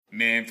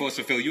Man,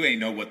 Phil, you ain't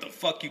know what the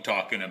fuck you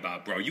talking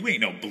about, bro. You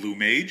ain't no blue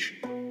mage.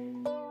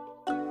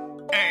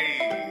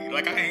 Hey,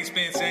 like I ain't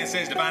spent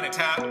since divine and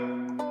top.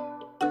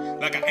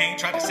 Like I ain't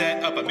tried to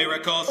set up a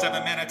miracle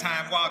 7-mana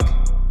time walk.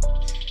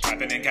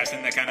 Tapping and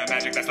casting that kind of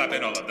magic that's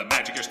slapping all of the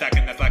magic you're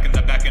stacking. That's lacking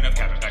the backing of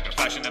cabin back of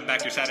flashing them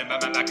back. You're saddened by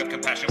my lack of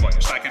compassion. While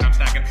you're slacking, I'm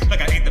snacking. Like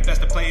I ain't the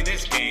best to play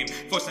this game.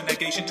 Force the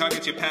negation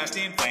targets your past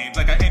in flames.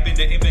 Like I ain't been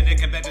to infinite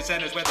convention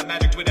centers where the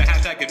magic Twitter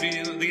hashtag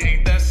conveniently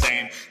ain't the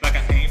same. Like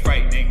I ain't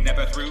frightening,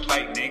 never through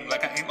lightning.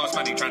 Like I ain't lost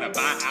money trying to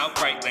buy out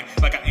Breitling.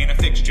 Like I ain't a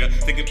fixture,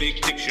 thinking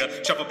big picture.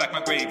 Shuffle back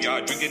my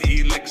graveyard, drinking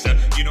elixir.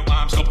 You know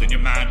I'm sculpting your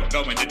mind, we'll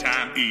go into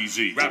time.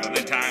 Easy,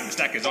 raveling time, the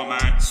stack is all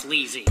mine.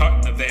 Sleazy. Caught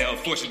in the veil,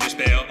 forcing your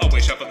spell.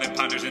 Always shuffling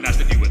ponders and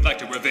asked if you would like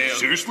to reveal.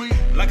 Seriously?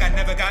 Like I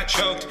never got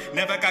choked,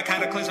 never got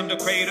cataclysm to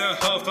crater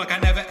hoof. Like I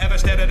never ever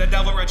stared at a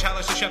devil or a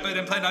chalice or shepherd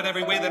and planned out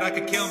every way that I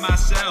could kill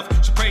myself.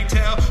 So pray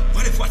tell,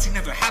 what if what's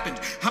never happened?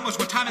 How much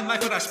more time in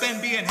life would I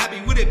spend being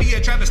happy? Would it be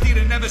a travesty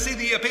to never see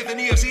the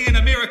epiphany of seeing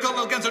a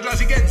miracle against so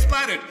drowsy getting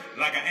splattered?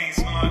 Like I ain't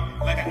smart,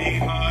 like I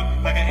ain't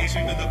hard, like I ain't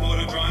sweeping the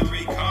border drawing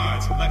 3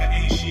 cards. Like I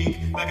ain't chic,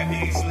 like I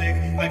ain't slick,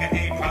 like I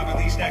ain't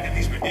properly stacking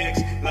these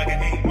predicts. Like I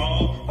ain't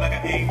mole, like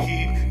I ain't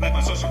keep, like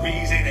my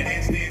sorceries ain't at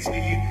instant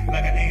speed.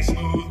 Like I ain't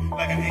smooth,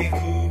 like I ain't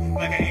cool,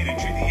 like I ain't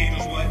entreat the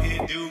angels what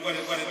it do, what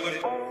it.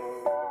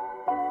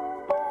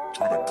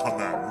 Trying to come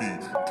at me,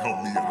 tell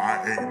me I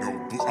ain't no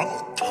blue. I'm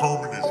gonna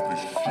terminus the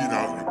shit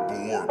out your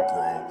board,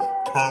 bro.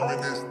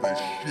 Terminus the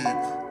shit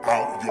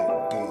out your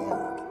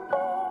board.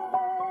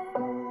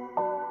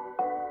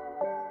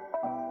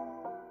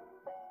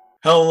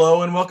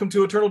 Hello and welcome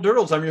to Eternal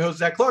Durdles. I'm your host,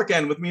 Zach Clark,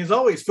 and with me as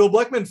always, Phil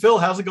Bleckman. Phil,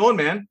 how's it going,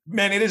 man?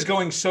 Man, it is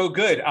going so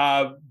good.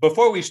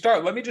 Before we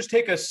start, let me just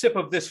take a sip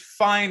of this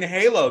fine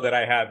Halo that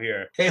I have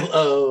here.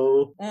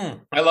 Halo.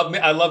 I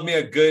love me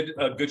a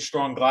good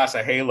strong glass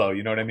of Halo.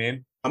 You know what I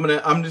mean?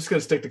 I'm just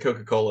gonna stick to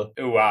Coca-Cola.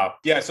 Oh wow,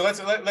 yeah. So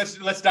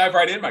let's dive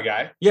right in, my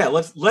guy. Yeah,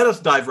 let us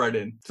dive right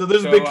in. So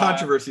there's a big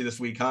controversy this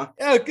week, huh?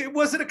 Yeah,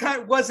 was it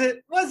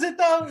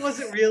though?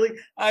 Was it really?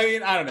 I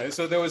mean, I don't know.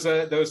 So there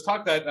was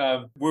talk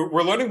that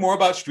we're learning more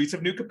about Streets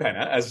of New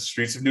Capenna as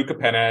Streets of New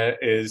Capenna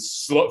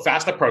is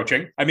fast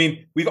approaching. I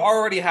mean, we've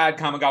already had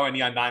Kamigawa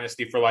Neon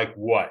Dynasty for like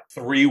what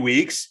 3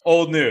 weeks.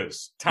 Old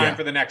news. Time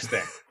for the next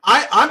thing.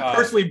 I'm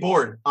personally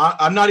bored.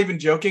 I'm not even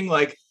joking.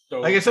 Like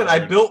I said, I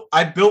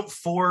built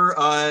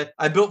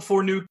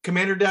 4 new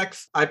commander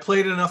decks. I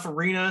played enough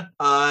arena.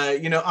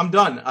 I'm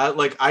done.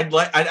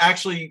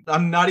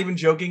 I'm not even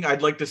joking.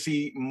 I'd like to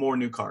see more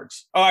new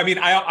cards. Oh, I mean,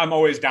 I'm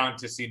always down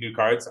to see new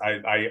cards.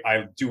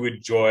 I do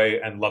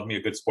enjoy and love me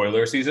a good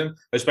spoiler season,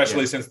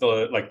 especially since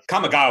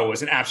Kamigawa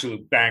was an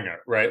absolute banger,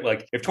 right?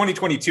 Like if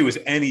 2022 is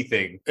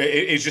anything,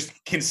 it's just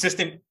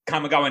consistent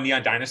Kamigawa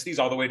Neon Dynasties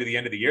all the way to the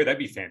end of the year. That'd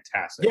be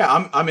fantastic.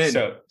 Yeah, I'm in.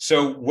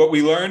 So what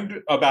we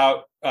learned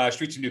about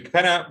Streets of New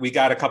Capenna, we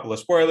got a couple of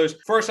spoilers.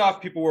 First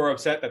off, people were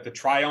upset that the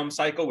Triome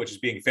cycle, which is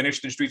being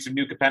finished in Streets of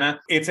New Capenna,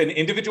 it's an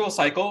individual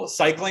cycle.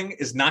 Cycling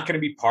is not going to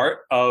be part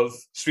of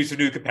Streets of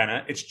New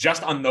Capenna. It's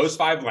just on those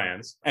 5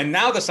 lands. And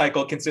now the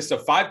cycle consists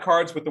of 5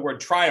 cards with the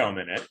word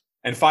Triome in it,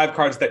 and 5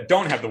 cards that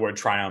don't have the word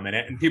Triome in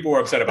it, and people were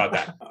upset about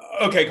that.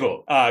 Okay,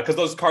 cool. Because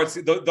those cards,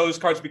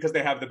 because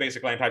they have the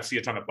basic land type, see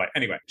a ton of play.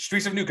 Anyway,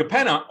 Streets of New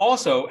Capenna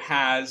also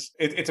has,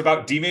 it's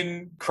about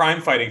demon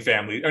crime fighting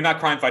families, or not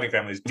crime fighting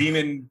families,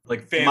 demon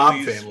families.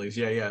 Mob families,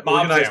 yeah.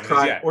 Organized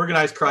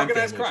crime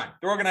families.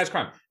 They're organized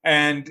crime.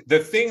 And the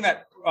thing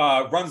that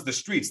runs the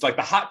streets, like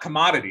the hot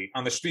commodity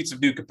on the streets of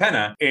New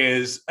Capenna,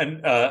 is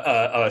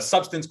a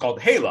substance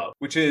called Halo,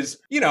 which is,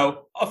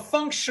 a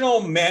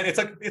functional man. It's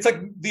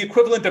like the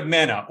equivalent of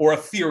mana or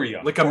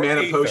Ethereum, like a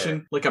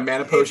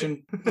mana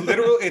potion,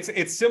 Literally,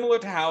 it's similar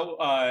to how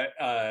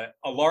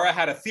Alara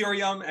had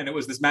Ethereum, and it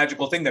was this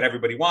magical thing that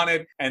everybody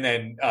wanted, and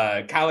then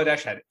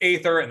Kaladesh had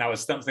Aether, and that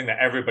was something that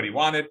everybody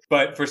wanted.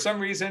 But for some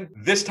reason,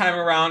 this time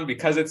around,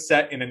 because it's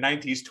set in a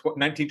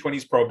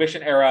 1920s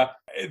Prohibition era,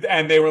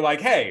 and they were like,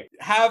 hey,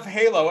 have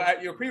Halo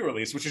at your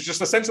pre-release, which is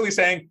just essentially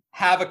saying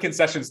have a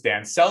concession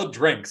stand, sell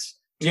drinks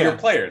to your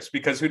players,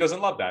 because who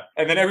doesn't love that?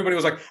 And then everybody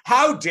was like,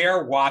 how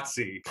dare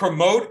WotC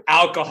promote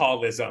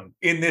alcoholism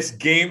in this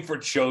game for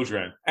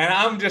children? And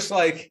I'm just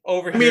like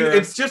over here. I mean,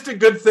 it's just a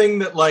good thing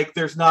that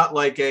there's not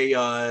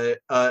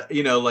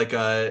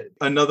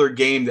another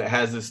game that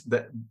has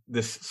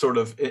this sort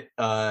of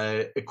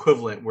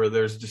equivalent where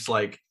there's just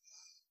a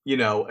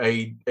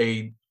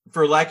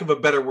for lack of a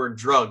better word,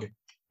 drug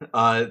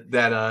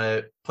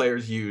that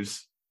players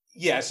use.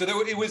 Yeah, so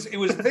it was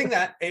the thing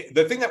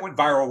that went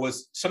viral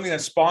was something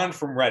that spawned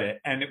from Reddit,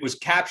 and it was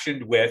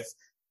captioned with,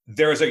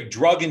 "There's a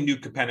drug in New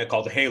Capenna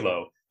called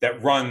Halo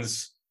that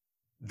runs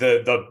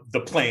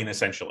the plane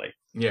essentially."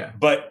 Yeah,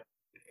 but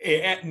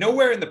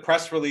nowhere in the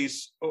press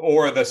release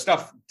or the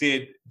stuff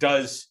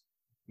does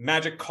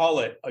Magic call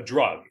it a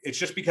drug. It's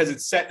just because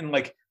it's set in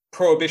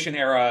Prohibition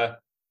era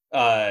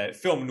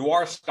film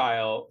noir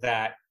style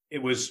that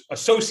it was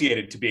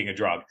associated to being a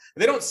drug.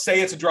 They don't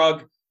say it's a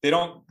drug. They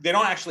don't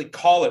actually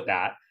call it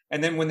that.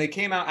 And then when they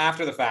came out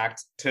after the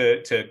fact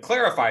to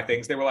clarify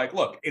things, they were like,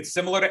 look, it's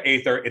similar to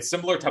Aether. It's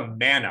similar to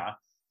mana,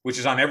 which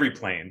is on every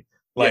plane.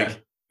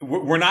 Like,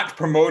 we're not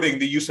promoting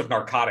the use of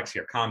narcotics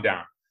here. Calm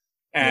down.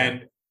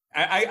 And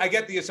I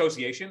get the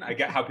association. I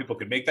get how people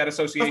could make that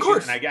association. Of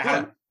course. And I get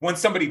how when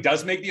somebody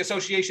does make the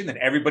association, then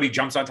everybody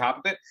jumps on top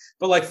of it.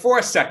 But like for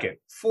a second,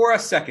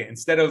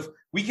 instead of,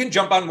 we can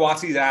jump on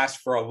WotC's ass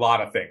for a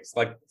lot of things,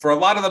 like for a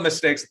lot of the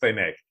mistakes that they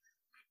make.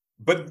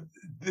 But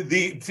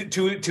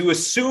to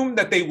assume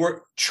that they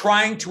were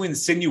trying to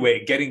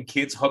insinuate getting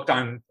kids hooked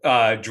on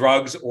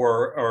drugs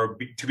or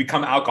to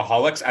become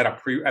alcoholics at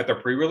their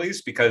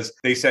pre-release because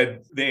they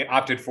said they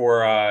opted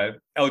for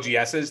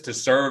LGSs to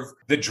serve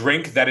the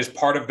drink that is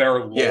part of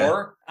their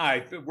lore.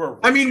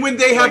 When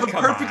they have a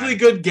perfectly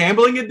good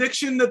gambling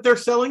addiction that they're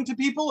selling to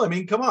people, I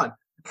mean, come on.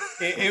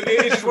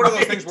 It's just one of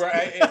those things where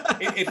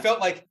it felt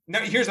like,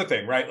 now here's the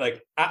thing, right?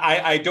 Like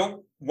I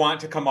don't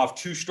want to come off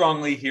too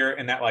strongly here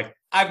in that, like,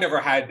 I've never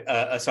had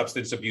a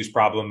substance abuse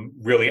problem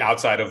really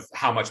outside of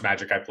how much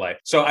Magic I play.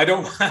 So I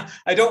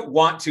don't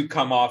want to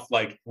come off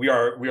like we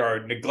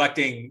are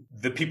neglecting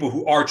the people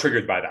who are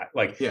triggered by that.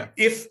 Like,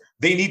 if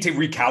they need to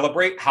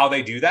recalibrate how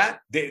they do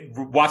that,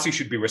 WotC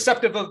should be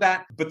receptive of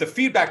that. But the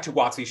feedback to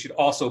WotC should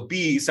also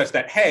be such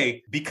that,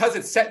 hey, because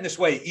it's set in this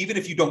way, even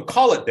if you don't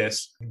call it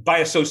this, by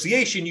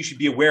association, you should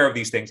be aware of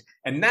these things.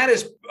 And that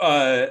is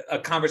a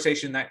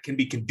conversation that can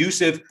be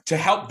conducive to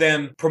help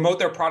them promote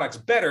their products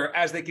better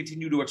as they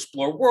continue to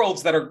explore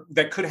worlds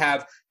that could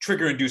have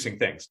trigger-inducing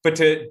things. But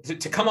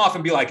to come off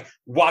and be like,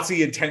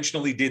 WotC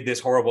intentionally did this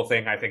horrible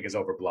thing, I think is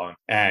overblown.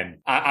 And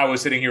I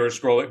was sitting here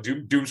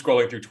doom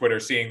scrolling through Twitter,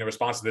 seeing the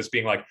response to this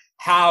being like,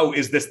 how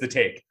is this the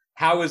take?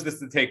 How is this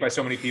the take by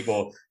so many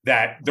people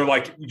that they're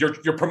like,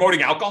 you're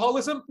promoting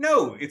alcoholism?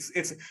 No,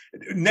 it's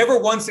never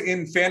once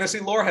in fantasy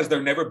lore has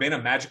there never been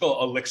a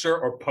magical elixir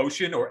or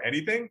potion or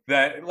anything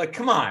that, like,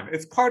 come on,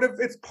 it's part of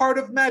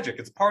magic.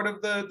 It's part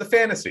of the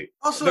fantasy.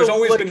 Also, there's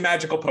always been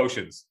magical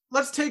potions.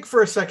 Let's take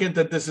for a second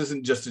that this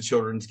isn't just a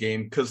children's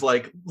game, because,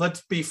 like,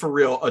 let's be for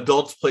real.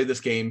 Adults play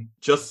this game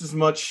just as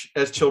much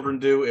as children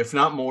do, if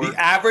not more. The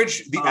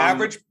average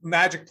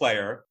Magic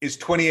player is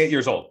 28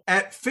 years old.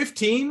 At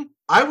 15,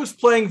 I was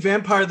playing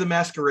Vampire the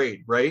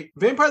Masquerade, right?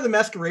 Vampire the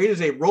Masquerade is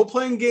a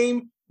role-playing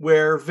game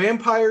where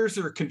vampires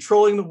are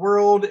controlling the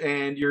world,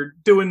 and you're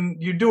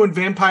doing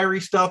vampire-y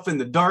stuff in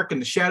the dark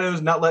and the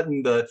shadows, not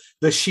letting the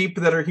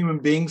sheep that are human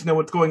beings know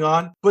what's going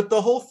on. But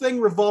the whole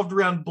thing revolved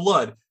around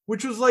blood,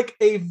 which was like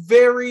a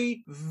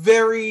very,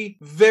 very,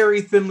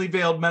 very thinly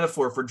veiled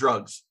metaphor for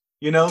drugs.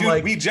 You know, dude,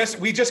 like we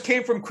just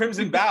came from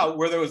Crimson Bow,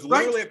 where there was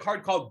literally a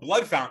card called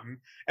Blood Fountain,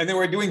 and they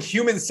were doing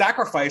human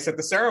sacrifice at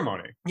the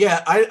ceremony.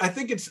 Yeah, I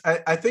think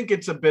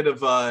it's a bit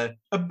of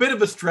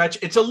a stretch.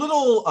 It's a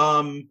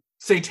little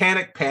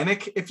satanic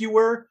panic, if you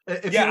will.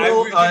 Do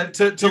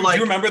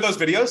you remember those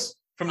videos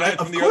from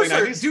the early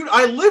 90s? Dude,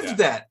 I lived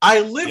that.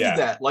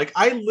 That. Like,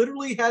 I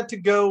literally had to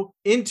go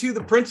into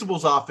the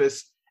principal's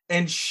office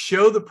and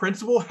show the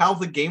principal how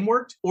the game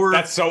worked, or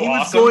that's so he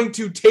was awesome. Going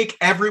to take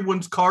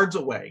everyone's cards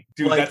away.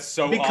 Dude, like, that's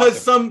so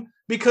awesome.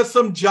 Because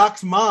some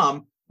jock's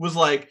mom was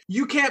like,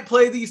 you can't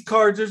play these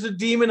cards. There's a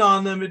demon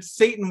on them. It's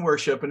Satan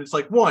worship. And it's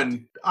like,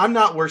 one, I'm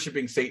not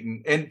worshiping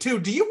Satan. And two,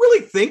 do you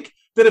really think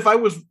that if I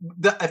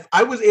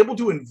was able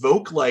to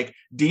invoke like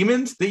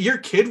demons, that your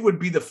kid would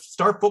be the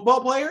star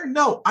football player?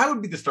 No, I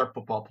would be the star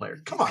football player.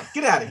 Come on,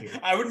 get out of here.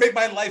 I would make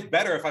my life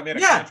better if I made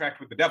a contract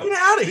with the devil. Get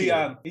out of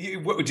here.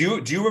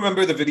 Do you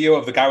remember the video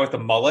of the guy with the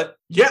mullet?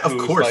 Yeah, of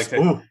course. Do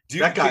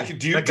you have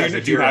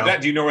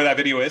that? Do you know where that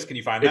video is? Can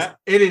you find that?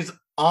 It is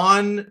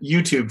on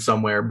YouTube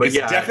somewhere, but it's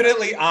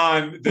definitely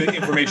on the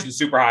information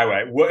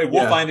superhighway.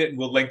 We'll find it and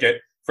we'll link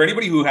it. For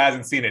anybody who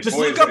hasn't seen it, just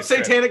look up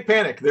Satanic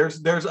Panic.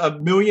 There's a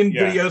million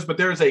videos, but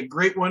there's a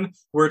great one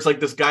where it's like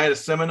this guy at a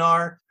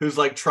seminar who's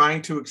like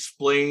trying to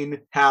explain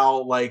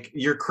how like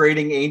you're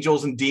creating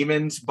angels and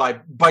demons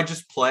by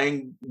just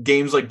playing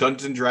games like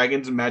Dungeons and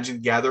Dragons and Magic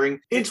the Gathering.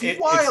 It's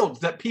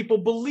wild that people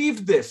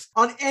believed this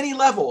on any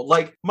level.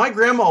 Like, my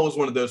grandma was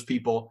one of those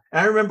people,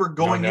 and I remember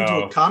going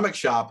into a comic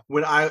shop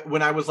when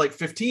I was like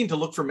 15 to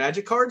look for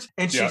Magic cards,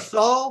 and she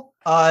saw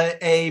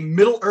a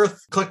Middle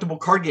Earth collectible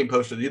card game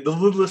poster, the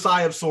Lidless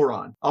Eye of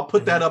Sauron. I'll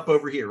put that up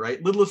over here,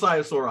 right? Lidless Eye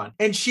of Sauron.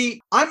 And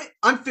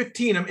I'm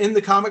 15. I'm in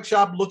the comic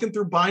shop looking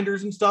through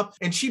binders and stuff,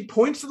 and she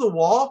points to the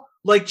wall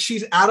like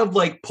she's out of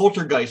like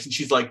Poltergeist, and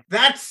she's like,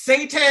 "That's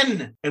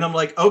Satan!" And I'm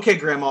like, "Okay,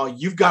 Grandma,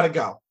 you've got to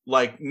go."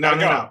 Like,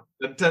 no.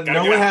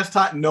 No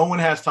one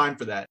has time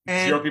for that.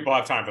 And 0 people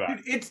have time for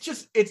that. It's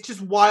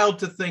just wild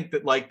to think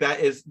that like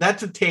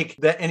that's a take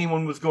that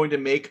anyone was going to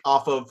make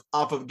off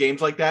of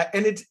games like that.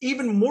 And it's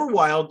even more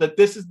wild that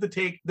this is the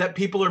take that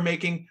people are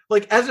making.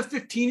 Like, as a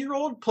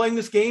 15-year-old playing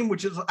this game,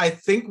 which is I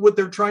think what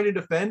they're trying to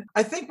defend.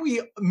 I think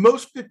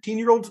most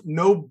 15-year-olds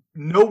know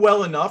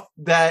well enough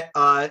that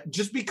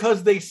just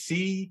because they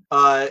see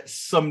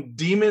some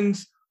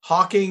demons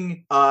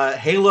hawking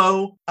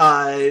Halo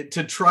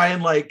to try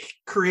and like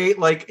create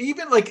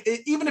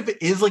even if it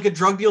is like a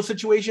drug deal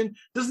situation,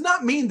 does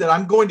not mean that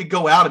I'm going to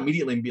go out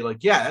immediately and be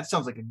like, yeah, that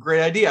sounds like a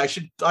great idea.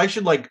 I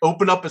should like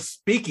open up a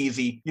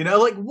speakeasy,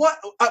 like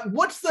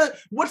what's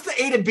the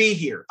A to B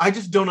here? I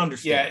just don't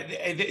understand.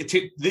 Yeah,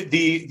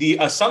 the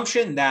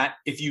assumption that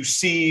if you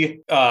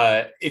see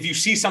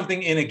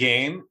something in a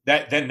game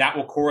that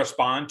will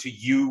correspond to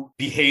you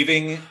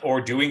behaving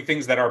or doing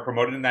things that are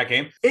promoted in that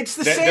game. It's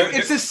the same.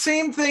 It's the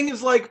same thing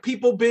as like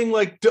people being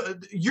like,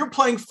 you're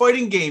playing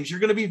fighting games, you're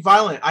going to be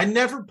violent. I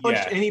never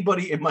punched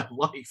anybody in my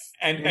life.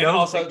 And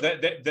also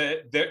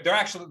they're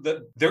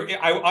actually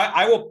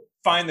I will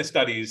find the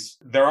studies.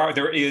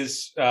 There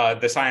is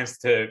the science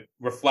to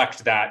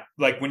reflect that,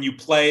 like when you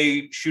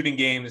play shooting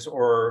games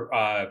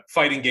or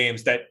fighting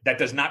games, that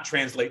does not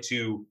translate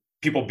to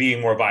people being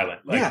more violent.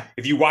 Like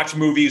if you watch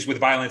movies with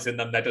violence in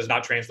them, that does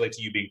not translate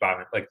to you being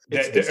violent. Like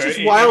it's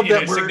just wild in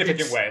that a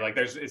significant way. Like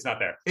it's not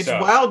there. It's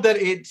wild that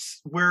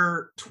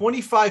we're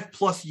 25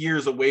 plus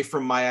years away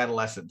from my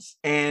adolescence,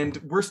 and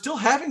we're still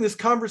having this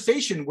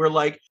conversation where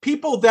like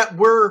people that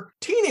were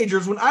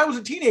teenagers when I was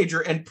a teenager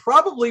and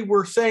probably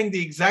were saying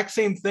the exact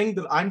same thing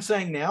that I'm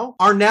saying now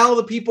are now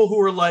the people who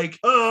are like,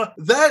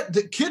 that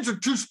the kids are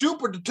too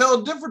stupid to tell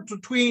the difference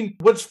between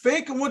what's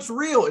fake and what's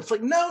real. It's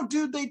like, no,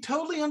 dude, they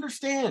totally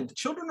understand.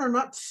 Children are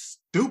not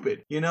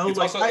stupid,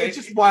 it's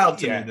just wild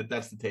to me that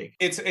that's the take.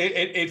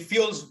 It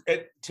feels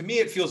to me,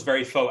 it feels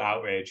very faux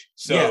outrage.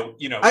 So,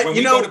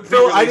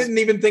 Phil, I didn't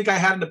even think I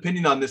had an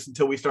opinion on this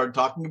until we started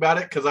talking about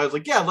it, because I was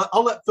like,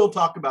 I'll let Phil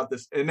talk about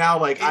this. And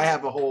now, I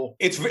have a whole...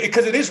 It's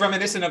because it is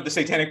reminiscent of the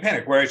Satanic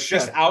Panic, where it's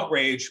just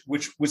outrage,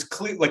 which was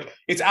clear, like,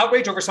 it's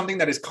outrage over something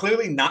that is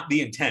clearly not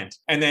the intent.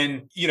 And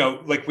then,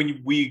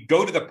 when we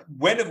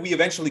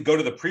eventually go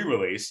to the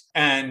pre-release,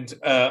 and,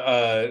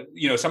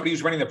 somebody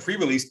who's running the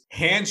pre-release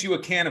hands you a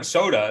can of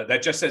soda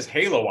that just says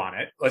Halo on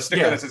it, a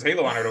sticker that says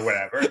Halo on it or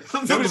whatever.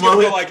 Nobody's going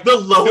to be like...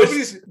 The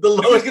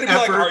lowest gonna be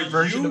like,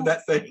 version of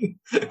that thing.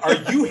 Are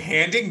you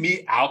handing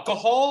me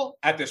alcohol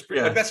at this?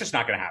 Like, that's just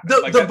not going to happen.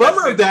 The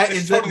bummer of that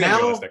is that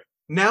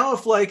now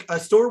if like a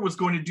store was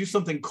going to do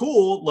something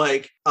cool,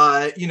 like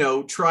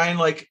try and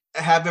like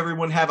have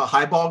everyone have a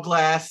highball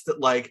glass that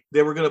like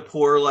they were going to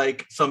pour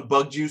like some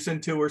bug juice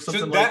into or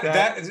something like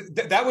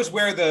that. That was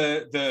where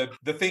the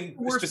thing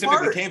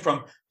specifically came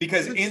from,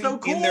 because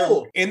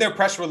in their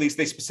press release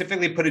they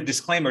specifically put a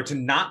disclaimer to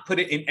not put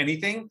it in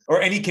anything or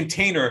any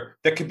container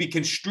that could be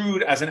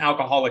construed as an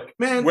alcoholic,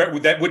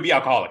 that would be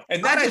alcoholic.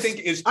 And that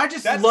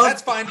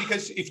that's fine,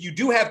 because if you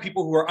do have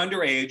people who are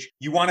underage,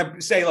 you want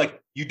to say like,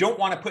 you don't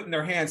want to put in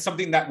their hands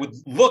something that would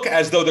look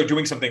as though they're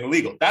doing something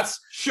illegal. That's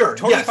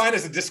totally fine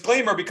as a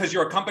disclaimer, because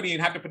you're a company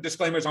and have to put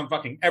disclaimers on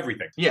fucking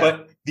everything. Yeah.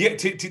 But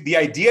the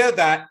idea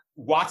that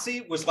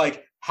WotC was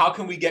like, how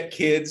can we get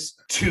kids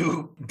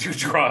to do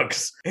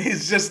drugs?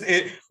 It's just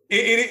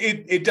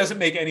it doesn't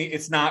make any.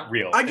 It's not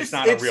real. It's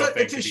not a real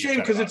thing. It's a shame,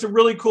 because it's a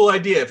really cool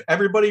idea. If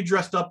everybody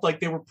dressed up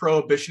like they were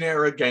Prohibition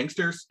era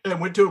gangsters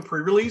and went to a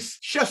pre-release,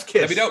 chef's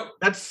kiss. That'd be dope.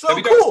 That's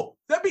so cool.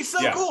 That'd be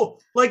so cool.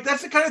 Like,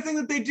 that's the kind of thing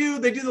that they do.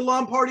 They do the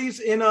lawn parties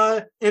in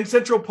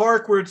Central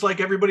Park, where it's like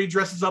everybody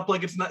dresses up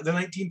like it's not the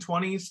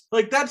 1920s.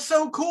 Like, that's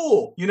so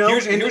cool,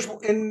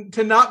 and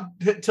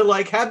to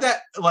like have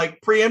that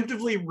like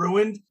preemptively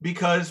ruined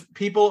because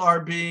people are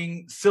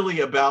being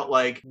silly about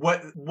like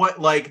what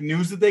like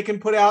news that they can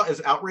put out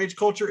as outrage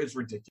culture is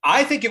ridiculous.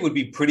 I think it would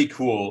be pretty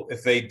cool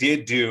if they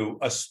did do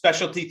a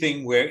specialty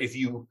thing where if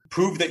you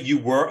prove that you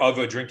were of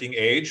a drinking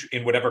age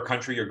in whatever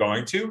country you're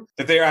going to,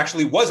 that there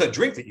actually was a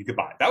drink that you could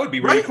buy. That would be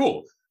really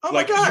cool. Oh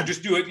like you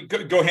just do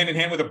it, go hand in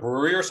hand with a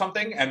brewery or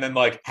something, and then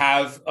like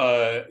have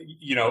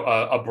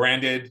a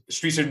branded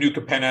Streets of New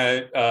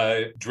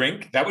Capenna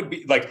drink. That would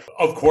be like,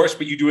 of course,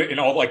 but you do it in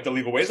all like the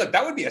legal ways. Like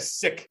that would be a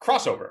sick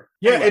crossover.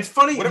 Yeah, anyway, it's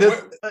funny.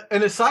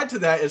 And aside to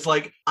that is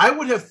like, I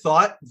would have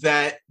thought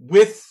that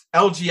with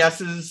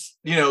LGS's,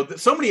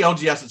 so many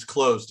LGS's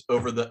closed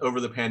over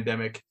the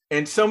pandemic,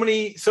 and so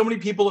many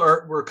people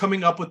were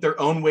coming up with their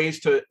own ways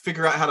to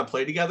figure out how to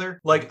play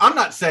together. Like, I'm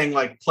not saying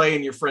like play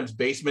in your friend's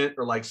basement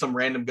or like some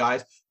random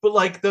guys, but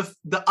like the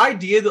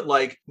idea that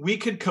like we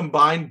could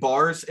combine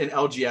bars and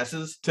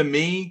LGS's, to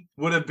me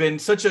would have been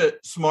such a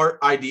smart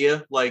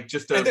idea. Like,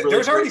 just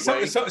there's already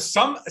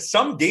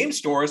some game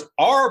stores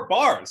are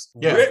bars.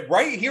 Yeah.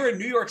 Right here in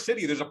New York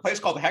City, there's a place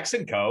called Hex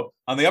 & Co.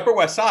 on the Upper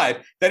West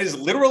Side that is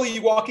literally,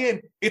 you walk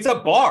in, it's a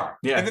bar.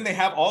 Yeah. And then they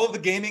have all of the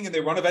gaming and they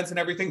run events and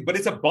everything, but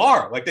it's a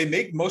bar. Like, they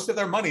make most of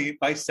their money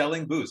by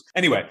selling booze.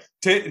 Anyway,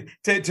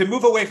 to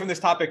move away from this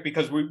topic,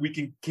 because we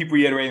can keep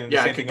reiterating the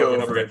same thing over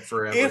and over again.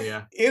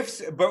 Forever,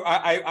 but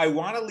I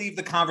want to leave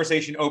the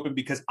conversation open,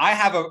 because I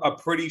have a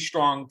pretty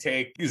strong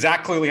take.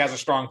 Zach clearly has a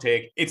strong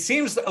take. It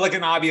seems like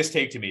an obvious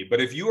take to me,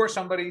 but if you are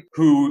somebody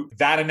who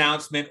that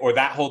announcement or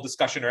that whole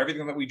discussion or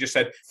everything that we just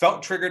said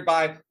felt triggered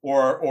by,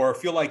 or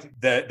feel like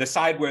the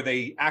side where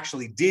they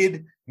actually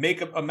did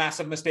make a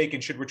massive mistake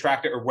and should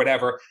retract it or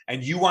whatever,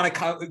 and you want to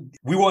come,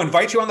 we will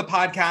invite you on the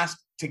podcast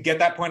to get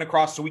that point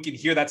across so we can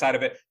hear that side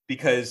of it,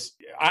 because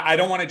I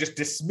don't want to just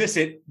dismiss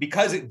it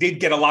because it did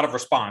get a lot of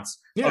response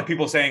of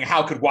people saying,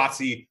 how could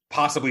WotC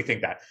possibly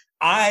think that?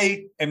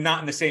 I am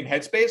not in the same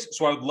headspace,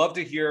 so I would love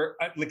to hear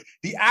like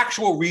the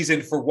actual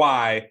reason for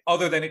why,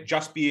 other than it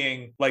just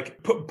being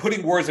like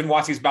putting words in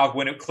WotC's mouth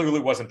when it clearly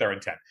wasn't their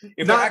intent.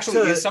 If there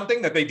actually is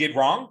something that they did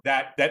wrong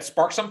that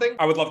sparked something,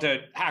 I would love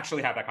to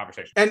actually have that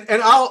conversation.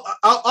 And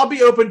I'll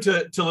be open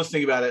to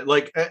listening about it.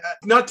 Like,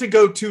 not to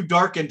go too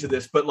dark into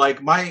this, but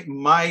like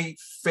my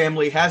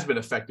family has been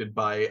affected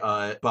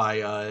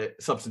by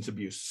substance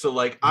abuse. So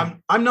like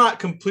I'm not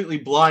completely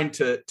blind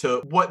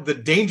to what the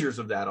dangers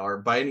of that are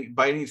by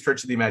any stretch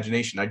of the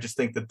imagination. I just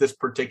think that this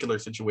particular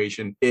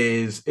situation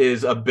is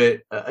a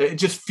bit it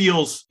just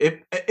feels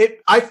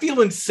I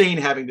feel insane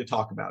having to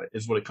talk about it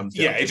is what it comes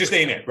down to. It just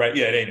ain't it, right?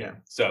 Yeah, it ain't it.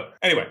 So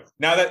anyway,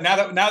 now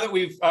that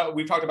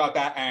we've talked about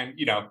that, and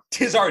you know,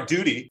 'tis our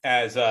duty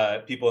as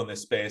people in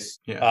this space.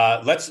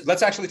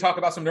 Let's actually talk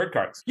about some nerd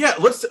cards.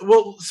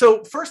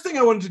 So first thing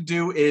I wanted to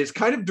do is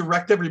kind of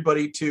direct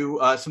everybody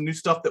to some new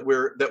stuff that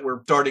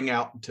we're starting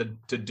out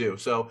to do.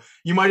 So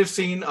you might have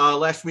seen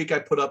last week I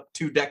put up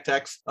 2 deck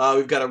techs.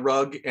 We've got a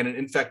rug and an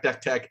infect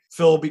deck tech.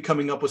 Phil will be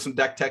coming up with some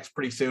deck techs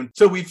pretty soon.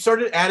 So we've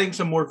started adding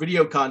some more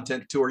video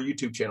content to our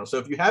YouTube channel. So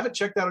if you haven't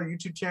checked out our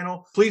YouTube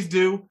channel, please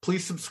do.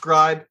 Please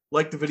subscribe,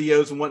 like the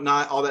videos and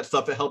whatnot, all that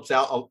stuff. It helps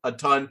out a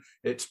ton.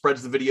 It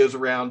spreads the videos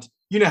around.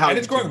 You know how, and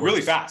it's growing really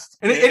fast.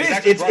 And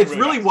it's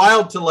really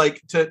wild to like,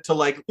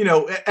 you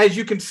know, as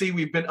you can see,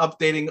 we've been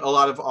updating a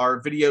lot of our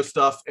video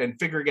stuff and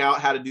figuring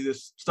out how to do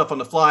this stuff on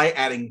the fly,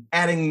 adding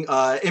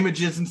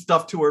images and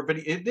stuff to our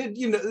video.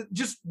 You know,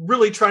 just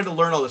really trying to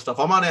learn all this stuff.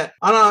 I'm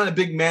on a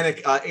big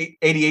manic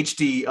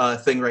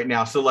ADHD thing right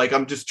now. So like,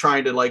 I'm just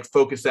trying to like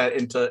focus that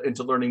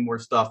into learning more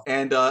stuff.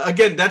 And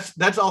again,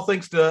 that's all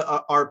thanks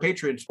to our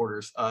Patreon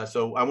supporters.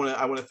 So I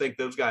want to thank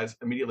those guys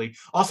immediately.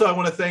 Also, I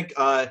want to thank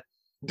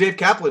Dave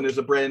Kaplan is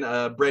a brand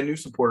new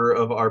supporter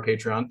of our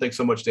Patreon. Thanks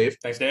so much, Dave.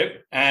 Thanks, Dave.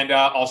 And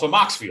also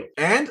Moxfield.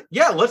 And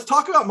yeah, let's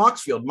talk about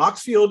Moxfield.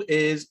 Moxfield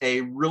is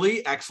a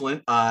really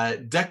excellent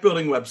deck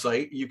building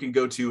website. You can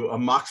go to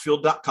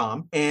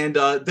moxfield.com, and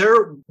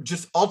they're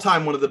just all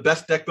time one of the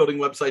best deck building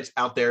websites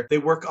out there. They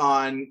work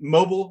on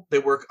mobile. They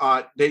work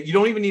on. You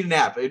don't even need an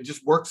app. It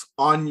just works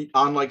on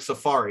like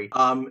Safari.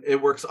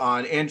 It works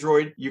on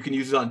Android. You can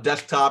use it on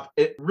desktop.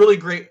 Really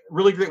great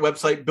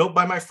website built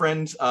by my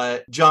friends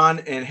John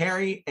and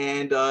Harry.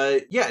 And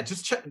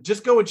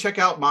just go and check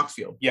out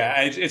Moxfield. Yeah,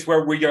 it's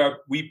where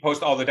we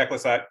post all the deck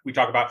lists that we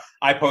talk about.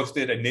 I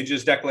posted a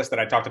Ninjas deck list that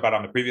I talked about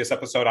on the previous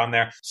episode on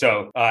there.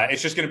 So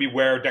it's just going to be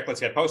where deck lists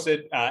get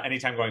posted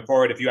anytime going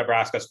forward. If you ever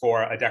ask us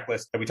for a deck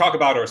list that we talk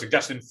about or a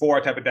suggestion for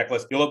a type of deck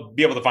list, you'll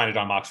be able to find it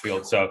on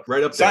Moxfield. So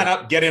right up sign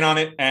up, get in on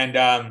it, and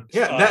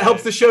that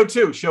helps the show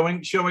too.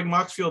 Showing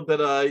Moxfield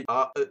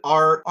that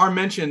our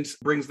mentions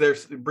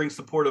brings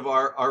support of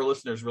our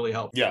listeners really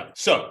helps. Yeah.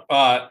 So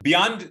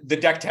beyond the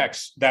deck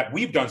techs that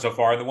we've done so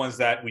far and the ones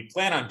that we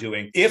plan on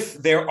doing, if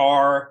there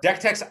are deck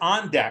techs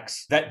on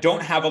decks that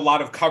don't have a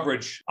lot of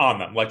coverage on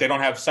them, like they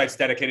don't have sites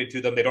dedicated to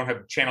them, they don't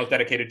have channels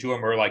dedicated to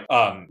them, or like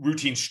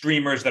routine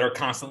streamers that are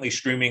constantly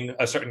streaming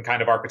a certain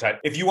kind of archetype.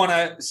 If you want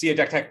to see a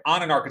deck tech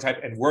on an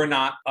archetype and we're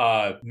not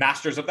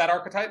masters of that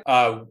archetype,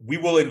 we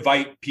will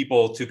invite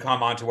people to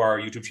come onto our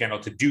YouTube channel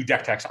to do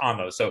deck techs on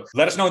those. So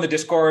let us know in the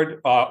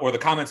Discord or the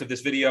comments of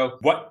this video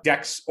what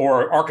decks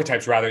or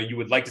archetypes rather you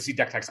would like to see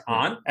deck techs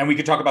on, and we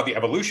can talk about the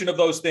evolution of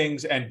those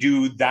things and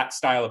do that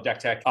style of deck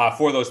tech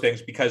for those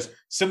things, because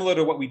similar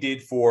to what we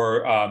did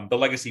for the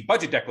legacy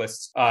budget deck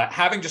lists,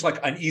 having just like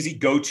an easy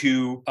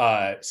go-to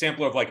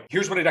sampler of like,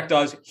 here's what a deck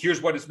does,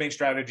 here's what its main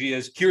strategy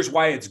is, here's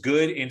why it's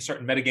good in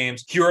certain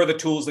metagames, here are the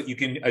tools that you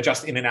can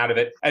adjust in and out of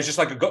it, as just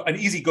like an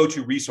easy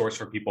go-to resource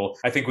for people,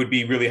 I think would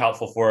be really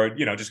helpful for,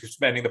 you know, just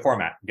expanding the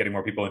format and getting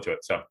more people into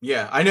it. So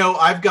yeah, I know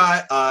I've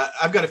got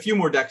a few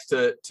more decks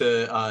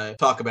to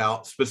talk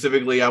about.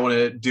 Specifically, I want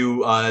to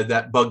do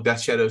that Bug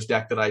Death Shadows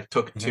deck that I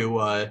took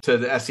to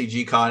the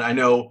SCG Con. I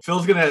know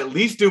Phil's gonna at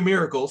least do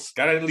miracles.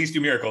 Gotta at least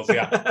do miracles,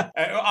 yeah.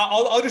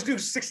 I'll just do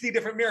 60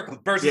 different miracles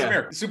versus a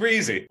miracle. Super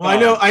easy. Well,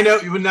 I know.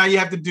 Now you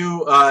have to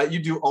do you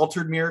do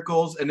altered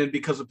miracles, and then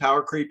because of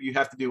power creep, you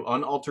have to do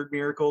unaltered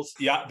miracles.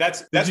 Yeah,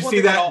 that's. Did you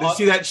see that? Did you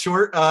see that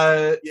short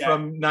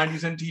from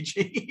 90s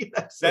MTG?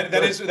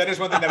 that is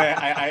one thing that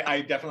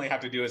I definitely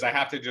have to do. Is I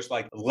have to just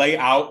like lay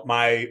out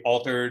my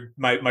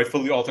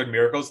fully altered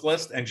miracles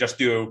list and just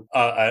do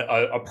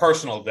a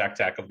personal deck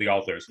tech of the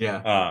alters.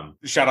 Yeah.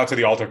 Shout out to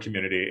the altar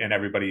community and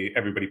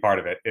everybody part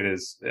of it. It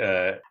is.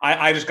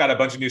 I just got a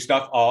bunch of new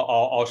stuff.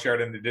 I'll share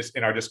it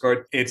in our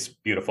Discord. It's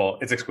beautiful.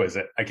 It's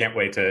exquisite. I can't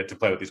wait to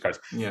play with these cards.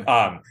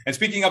 Yeah. And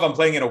speaking of, I'm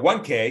playing in a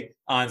 1K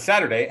on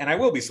Saturday, and I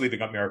will be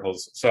sleeving up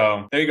miracles.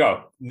 So there you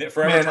go.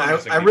 Man,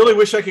 I really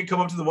wish I could come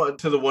up to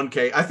the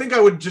 1K. I think I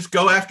would just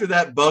go after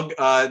that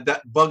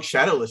bug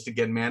shadow list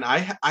again, man. I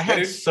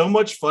had so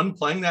much fun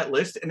playing that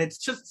list, and it's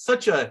just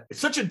such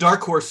a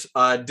dark horse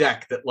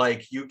deck that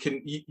like you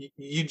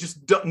you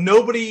just don't,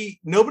 nobody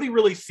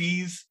really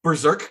sees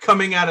Berserk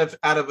coming out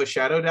of a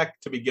shadow deck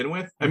to begin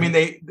with. I mean,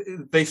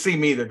 they see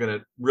me, they're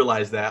gonna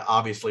realize that,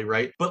 obviously,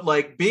 right? But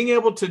like being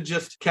able to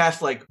just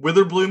cast like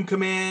Witherbloom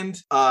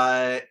Command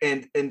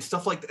and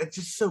stuff like that, it's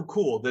just so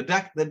cool. The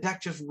deck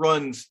just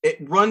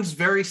runs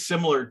very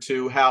similar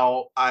to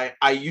how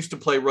I used to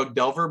play Rogue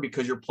Delver,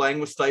 because you're playing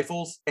with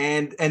Stifles,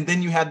 and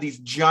then you have these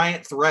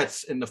giant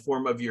threats in the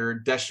form of your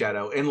Death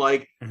Shadow. And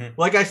like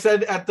I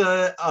said at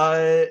the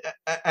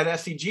at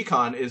SCG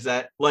Con, is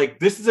that like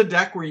this is a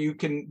deck where you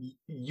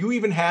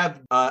even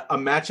have a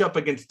matchup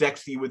against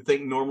decks you would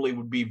think normally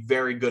would be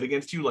very good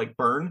against you, like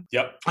Burn.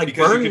 Yep. Like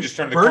because Burn, you can just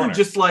turn the Burn corner.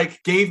 just like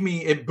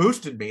it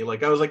boosted me.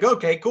 Like I was like,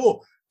 okay,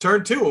 cool.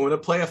 Turn 2, I'm going to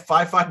play a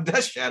 5/5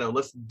 Death Shadow.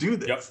 Let's do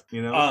this. Yep.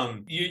 You know,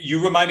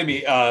 you reminded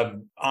me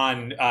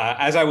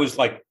as I was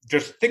like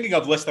just thinking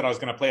of lists that I was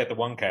going to play at the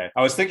 1K.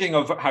 I was thinking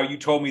of how you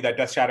told me that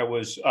Death Shadow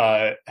was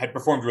had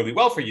performed really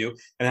well for you,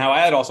 and how I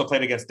had also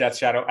played against Death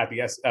Shadow at the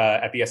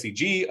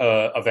SCG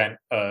event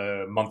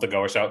a month ago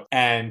or so,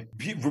 and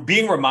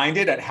being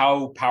reminded at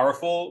how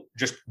powerful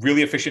just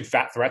really efficient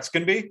fat threats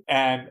can be.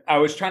 And I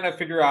was trying to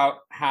figure out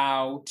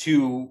how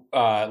to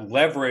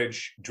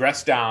leverage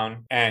Dress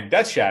Down and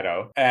Death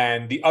Shadow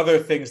and the other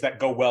things that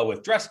go well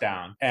with Dress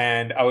Down.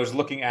 And I was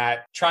looking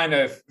at trying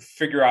to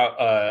figure out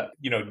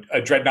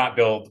a Dreadnought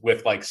build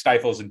with like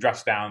Stifles and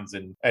Dress Downs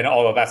and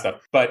all of that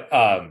stuff. But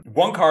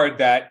one card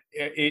that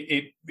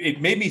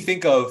it made me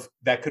think of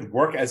that could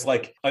work as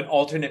like an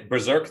alternate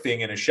Berserk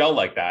thing in a shell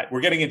like that.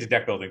 We're getting into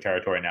deck building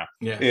territory now.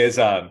 Yeah. Is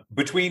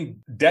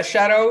between Death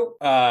Shadow,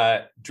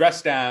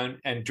 Dress Down,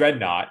 and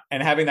Dreadnought,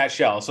 and having that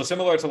shell. So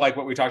similar to like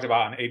what we talked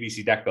about on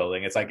ABC deck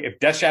building. It's like if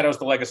Death Shadow is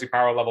the legacy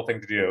power level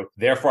thing to do,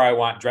 therefore I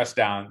want Dress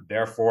Down,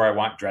 therefore I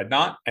want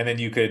Dreadnought. And then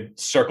you could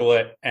circle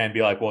it and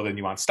be like, well, then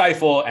you want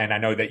Stifle. And I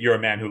know that you're a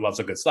man who loves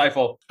a good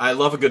Stifle. I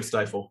love a good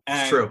Stifle.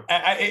 It's true.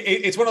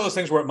 It's one of those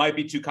things where it might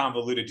be too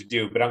convoluted to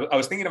do, but I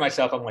was thinking to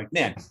myself, I'm like,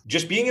 man,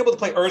 just being able to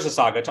play Urza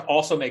Saga to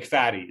also make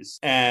fatties.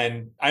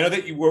 And I know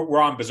that we're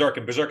on Berserk,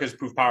 and Berserk has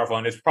proved powerful,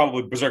 and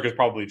Berserk is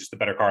probably just the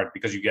better card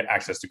because you get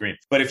access to green.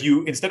 But if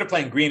you, instead of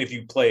playing green, if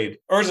you played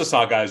Urza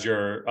Saga as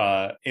your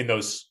in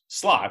those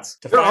slots,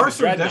 there are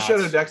some Death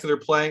Shadow decks that are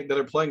playing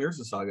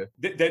Urza Saga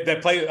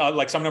that play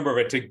like some number of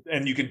it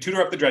and you can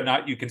tutor up the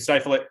Dreadnought, you can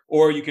stifle it,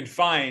 or you can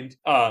find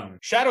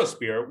Shadow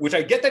Spear, which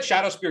I get that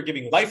Shadow Spear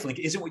giving lifelink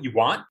isn't what you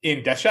want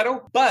in Death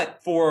Shadow, but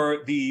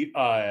for the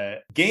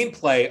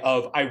gameplay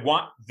of I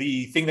want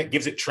the thing that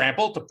gives it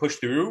trample to push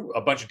through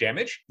a bunch of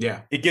damage.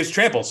 Yeah, it gives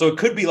trample, so it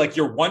could be like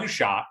your one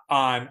shot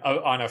on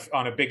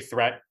a big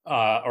threat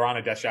or on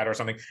a Death Shadow or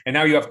something, and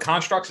now you have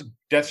constructs,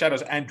 Death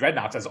Shadows, and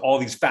Dreadnoughts as all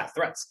these fat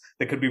threats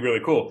that could be really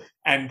cool.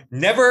 And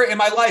never in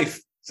my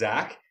life,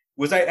 Zach,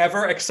 was I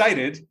ever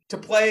excited to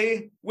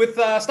play with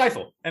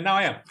Stifle, and now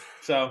I am.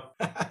 So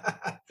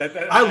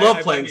I love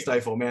playing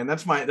Stifle, man.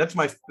 That's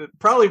my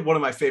probably one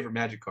of my favorite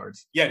Magic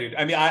cards. Yeah, dude.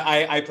 I mean,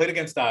 I played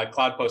against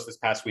Cloudpost this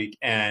past week,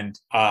 and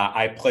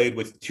I played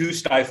with 2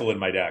 Stifle in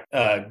my deck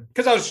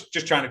because I was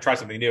just trying to try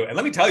something new. And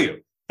let me tell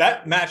you,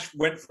 that match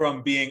went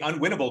from being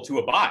unwinnable to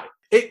a bye.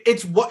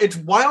 It's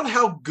wild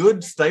how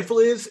good Stifle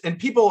is, and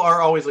people are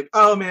always like,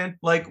 oh man,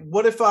 like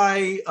what if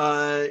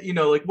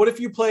what if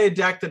you play a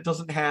deck that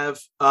doesn't have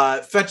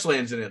fetch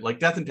lands in it, like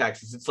Death and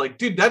Taxes? It's like,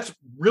 dude, that's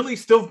really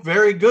still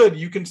very good.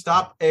 You can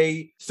stop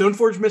a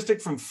Stoneforge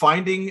Mystic from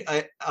finding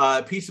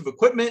a piece of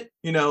equipment.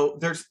 You know,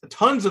 there's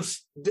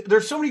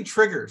so many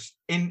triggers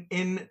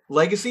in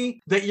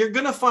Legacy that you're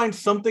gonna find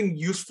something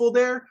useful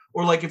there.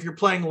 Or like if you're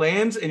playing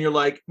lands and you're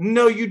like,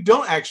 no, you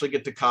don't actually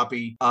get to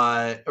copy,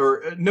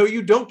 or no,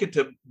 you don't get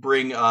to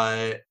bring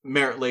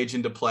Merit Lage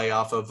into play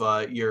off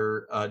of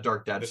your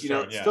Dark Depths.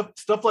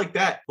 Stuff like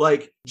that.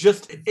 Like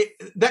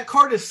that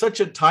card is such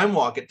a time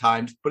walk at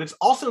times, but it's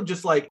also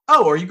just like,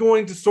 oh, are you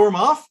going to storm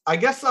off? I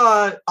guess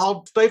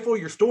I'll stifle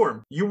your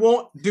storm. You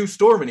won't do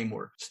storm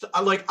anymore.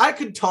 Like I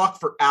could talk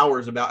for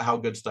hours about how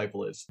good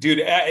Stifle is.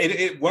 Dude,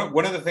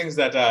 one of the things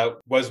that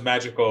was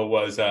magical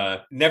was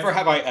never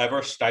have I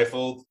ever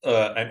stifled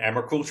an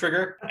Emrakul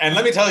trigger. And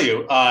let me tell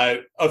you,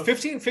 a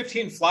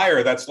 15/15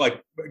 flyer that's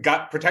like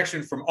got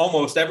protection from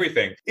almost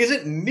everything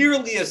isn't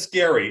nearly as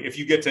scary if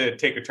you get to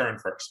take a turn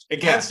first. It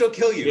can still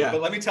kill you,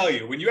 but let me tell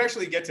you, when you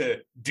actually get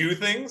to do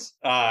things,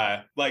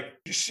 like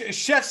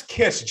Chef's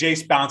Kiss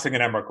Jace bouncing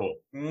an Emrakul.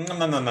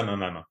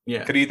 No.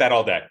 Yeah. Could eat that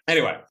all day.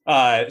 Anyway,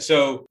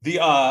 so the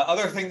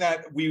other thing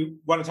that we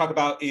want to talk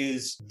about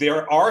is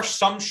there are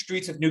some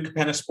Streets of New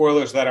Capenna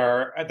spoilers that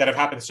have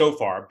happened so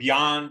far.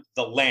 Beyond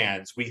the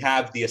lands, we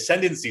have the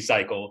Ascendancy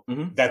cycle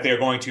that they're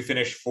going to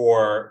finish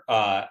for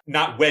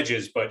not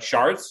wedges but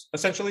shards,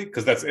 essentially,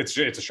 because it's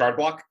a shard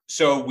block.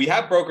 So we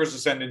have Broker's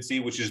Ascendancy,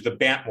 which is the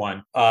Bant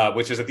one,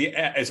 which is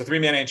it's a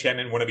 3-mana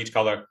enchantment, one of each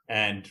color,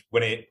 and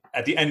when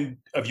at the end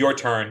of your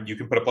turn, you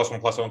can put a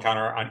 +1/+1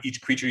 counter on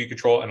each creature you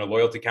control and a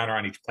loyalty counter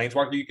on each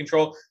planeswalker you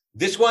control.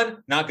 This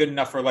one, not good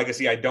enough for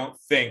Legacy, I don't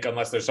think,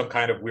 unless there's some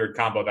kind of weird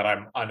combo that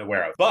I'm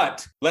unaware of.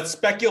 But let's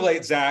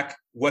speculate, Zach.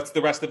 What's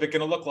the rest of it going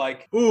to look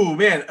like? Ooh,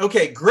 man.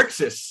 Okay,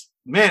 Grixis.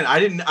 Man, I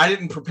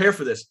didn't prepare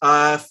for this.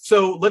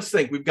 So let's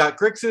think. We've got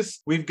Grixis,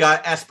 we've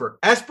got Esper.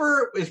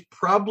 Esper is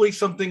probably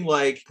something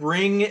like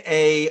bring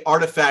a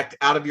artifact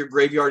out of your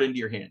graveyard into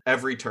your hand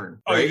every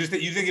turn. Oh, right? you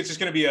think it's just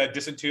going to be a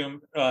Disentomb?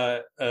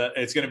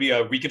 It's going to be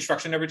a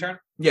Reconstruction every turn?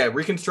 Yeah,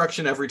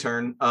 Reconstruction every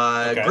turn.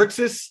 Okay.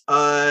 Grixis,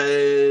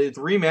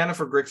 3 mana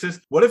for Grixis.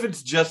 What if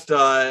it's just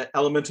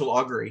Elemental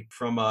Augury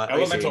from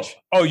Elemental. Ice Age?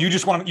 Oh, you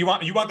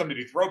want them to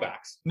do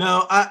throwbacks?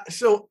 No,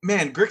 so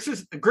man,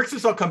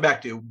 Grixis I'll come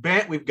back to.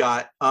 Bant we've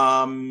got.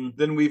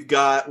 Then we've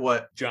got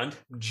what? Jund.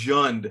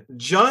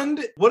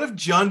 What if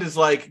Jund is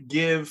like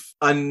give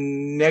a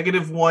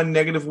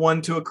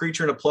 -1/-1 to a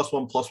creature and a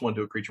 +1/+1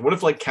 to a creature? What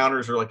if like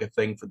counters are like a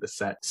thing for this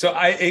set? So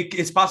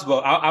it's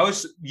possible. I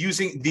was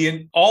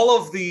using all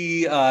of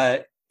the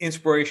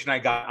inspiration I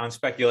got on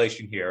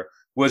speculation here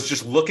was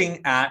just looking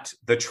at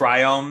the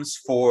triomes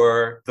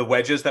for the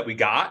wedges that we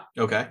got.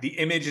 Okay. The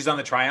images on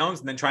the triomes,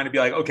 and then trying to be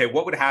like, okay,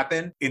 what would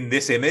happen in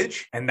this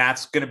image? And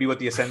that's going to be what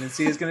the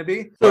ascendancy is going to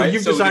be. So right?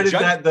 you've decided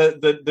that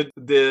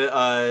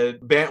the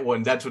Bant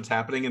one, that's what's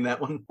happening in that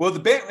one? Well, the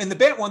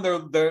Bant one,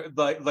 they're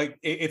like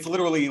it's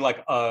literally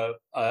like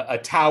a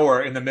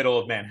tower in the middle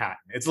of Manhattan.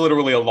 It's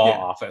literally a law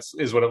office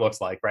is what it looks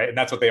like, right? And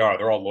that's what they are.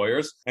 They're all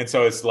lawyers. And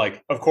so it's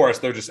like, of course,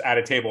 they're just at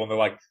a table and they're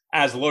like,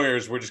 as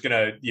lawyers, we're just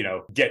gonna,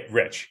 get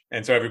rich,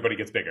 and so everybody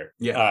gets bigger.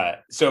 Yeah.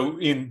 So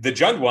in the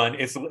Jund one,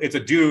 it's a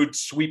dude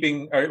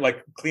sweeping or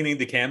like cleaning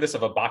the canvas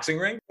of a boxing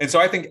ring, and so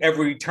I think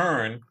every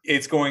turn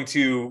it's going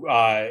to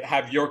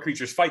have your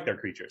creatures fight their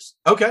creatures.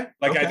 Okay.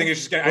 Like okay. I think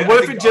it's just gonna.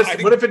 What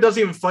if it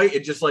doesn't even fight?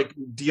 It just like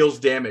deals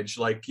damage,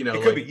 like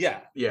It could be, yeah.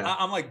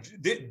 I'm like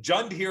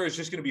Jund here is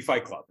just gonna be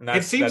Fight Club.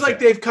 It seems like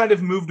they've kind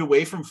of moved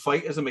away from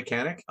fight as a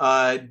mechanic,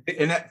 and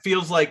that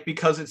feels like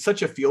because it's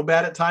such a feel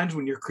bad at times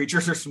when your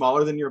creatures are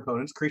smaller than your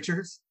opponent's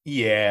creatures.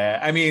 Yeah,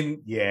 I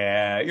mean,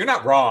 you're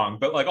not wrong,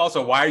 but like,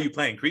 also, why are you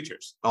playing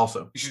creatures?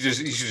 Also, you should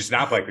just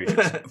not play creatures.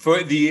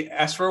 For the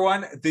Esper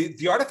one,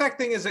 the artifact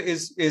thing is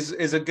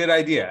a good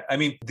idea. I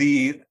mean,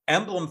 the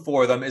emblem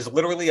for them is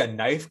literally a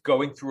knife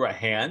going through a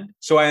hand.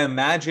 So I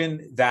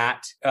imagine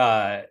that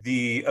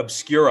the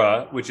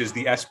Obscura, which is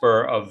the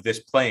Esper of this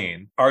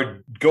plane, are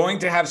going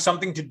to have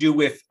something to do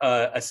with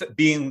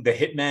being the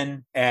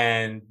hitmen,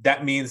 and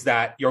that means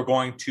that you're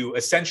going to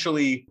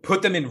essentially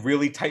put them in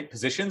really tight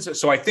positions.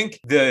 So I think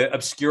the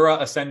Obscura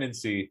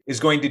Ascendancy is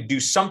going to do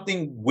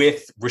something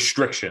with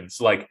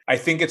restrictions. Like I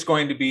think it's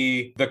going to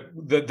be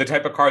the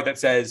type of card that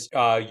says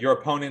your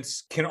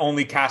opponents can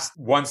only cast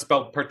 1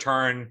 spell per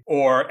turn,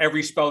 or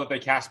every spell that they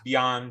cast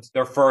beyond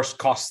their first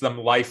costs them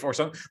life, or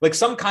something like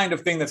some kind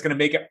of thing that's going to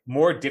make it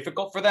more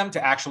difficult for them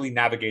to actually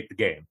navigate the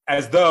game,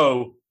 as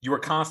though you were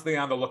constantly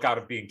on the lookout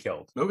of being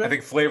killed. Okay. I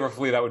think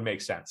flavorfully that would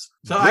make sense.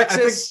 So I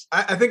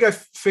think I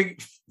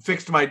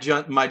fixed my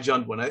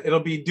Jund one. It'll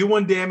be do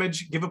 1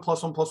 damage, give a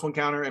 +1/+1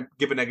 counter, and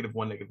give a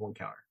 -1/-1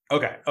 counter.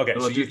 Okay.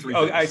 So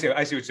so I see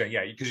what you're saying.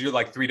 Yeah, because you're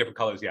like 3 different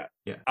colors. Yeah.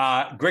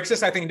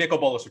 Grixis, I think Nicol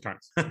Bolas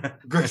returns.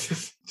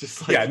 Grixis,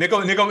 just like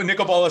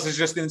Nicol Bolas is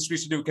just in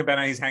Streets of New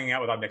Capenna. He's hanging out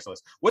with Ob-Nixilis.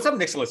 What's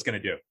Ob-Nixilis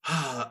going to do?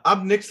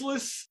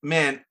 Ob-Nixilis,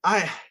 man,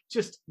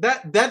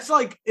 that's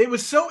like, it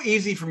was so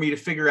easy for me to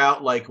figure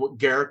out like what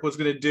Garruk was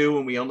going to do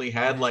when we only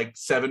had like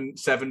seven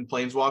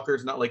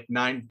planeswalkers, not like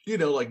 9,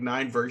 like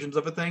 9 versions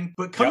of a thing.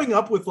 But coming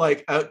up with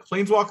like a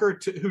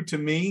planeswalker who to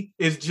me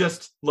is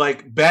just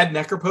like bad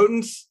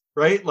Necropotence.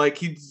 Right, like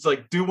he's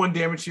like do 1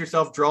 damage to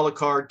yourself, draw a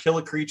card, kill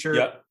a creature.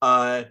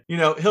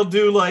 He'll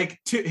do like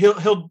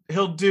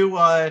he'll do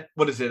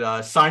what is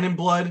it? Sign in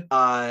Blood.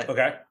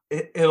 Okay.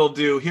 It'll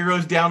do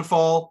Hero's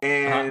Downfall,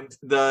 and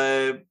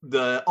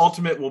the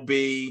ultimate will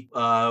be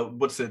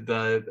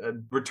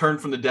the Return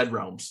from the Dead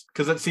Realms,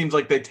 because it seems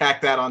like they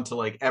tack that onto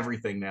like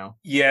everything now.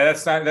 Yeah,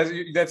 that's not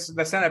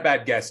a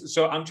bad guess.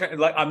 So I'm trying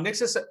like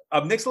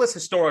Ob-Nixilis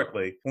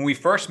historically, when we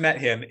first met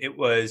him, it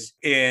was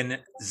in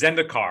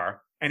Zendikar.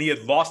 And he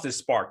had lost his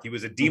spark. He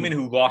was a demon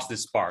who lost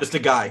his spark. Just a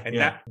guy. And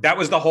that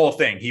was the whole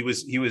thing.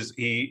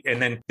 And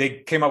then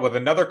they came up with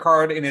another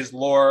card in his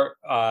lore,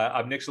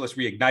 Ob-Nixilis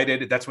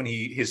Reignited. That's when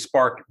his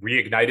spark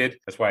reignited.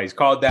 That's why he's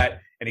called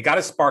that. And he got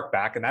his spark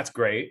back, and that's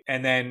great.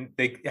 And then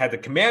they had the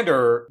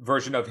commander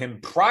version of him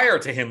prior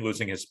to him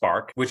losing his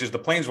spark, which is the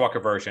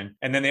Planeswalker version.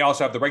 And then they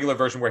also have the regular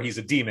version where he's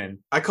a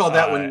demon. I call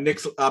that one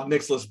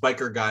Ob-Nixilis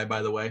Biker Guy,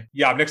 by the way.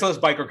 Yeah, Ob-Nixilis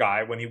Biker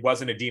Guy when he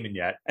wasn't a demon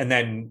yet. And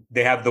then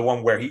they have the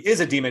one where he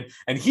is a demon.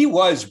 And he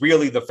was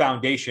really the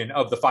foundation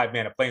of the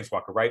 5-mana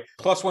Planeswalker, right?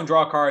 +1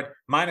 draw a card,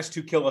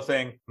 -2 kill a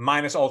thing,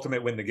 -,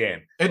 ultimate win the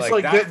game. It's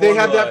like they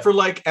have that for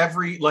like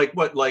every, like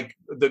what, like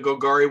the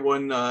Golgari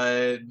one,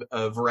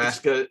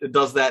 Vraska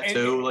does that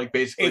too, like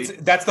basically.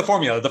 That's the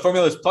formula. The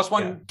formula is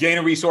 +1, gain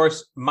a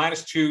resource,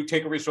 -2,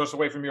 take a resource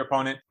away from your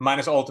opponent,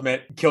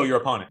 -ultimate, kill your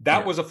opponent.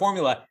 That was a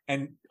formula.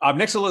 And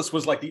Ob-Nixilis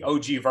was like the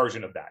OG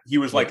version of that. He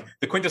was like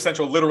the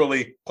quintessential,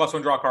 literally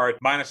 +1 draw card,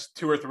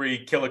 -2 or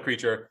 3, kill a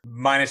creature,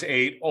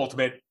 -8,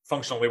 ultimate,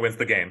 functionally wins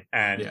the game,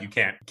 and you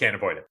can't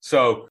avoid it.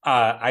 So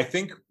I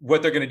think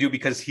what they're going to do,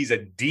 because he's a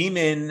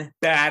demon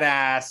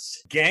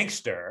badass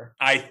gangster,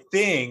 I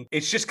think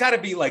it's just got to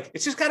be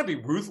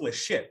ruthless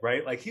shit,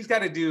 right? Like he's got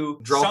to do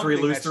draw 3,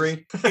 lose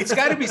 3. It's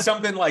got to be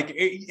something like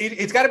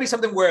it's got to be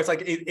something where it's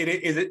like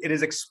it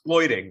is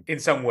exploiting in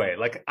some way.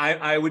 Like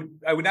I would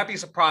not be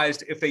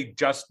surprised if they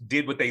just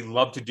did what they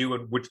love to do,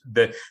 and which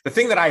the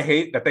thing that I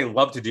hate that they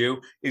love to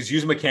do is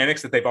use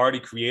mechanics that they've already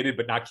created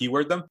but not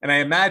keyword them. And I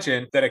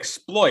imagine that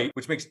exploit,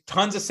 which makes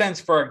tons of sense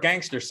for a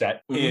gangster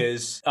set,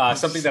 is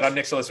something that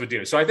Omnixilis would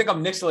do. So I think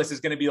Omnixilis is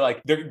going to be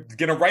like, they're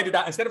going to write it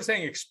out. Instead of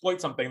saying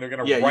exploit something, they're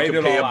going to write it all out. You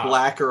can pay a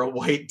black or a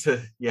white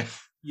to,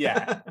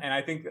 Yeah, and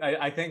I think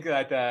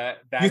that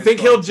you think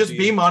he'll just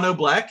be mono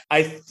black?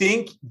 I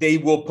think they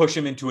will push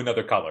him into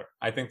another color.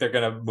 I think they're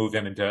going to move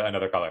him into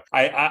another color.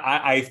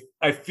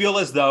 I feel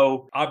as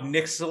though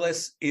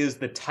Omnixilis is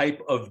the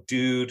type of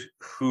dude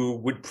who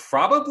would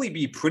probably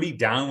be pretty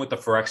down with the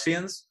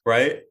Phyrexians,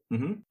 right?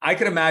 Mm-hmm. I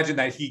can imagine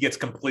that he gets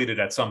completed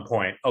at some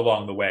point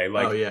along the way.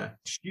 Like,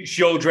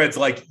 Sheoldred's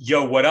like,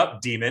 "Yo, what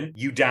up, demon?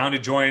 You down to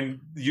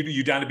join?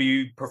 You down to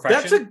be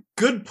perfection?" That's a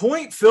good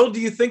point, Phil. Do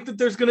you think that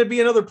there's going to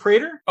be another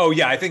Praetor? Oh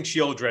yeah, I think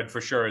Sheoldred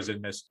for sure is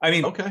in this. I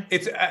mean, okay,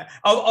 it's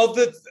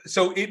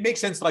so it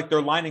makes sense. Like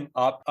they're lining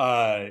up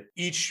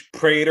each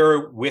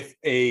Praetor with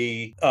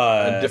a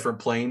different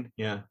plane,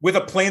 with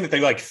a plane that they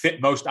like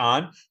fit most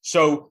on.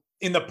 So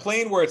in the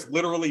plane where it's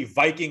literally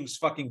Vikings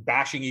fucking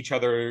bashing each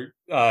other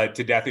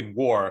to death in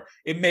war,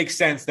 it makes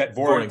sense that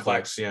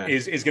Vorinclex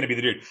is going to be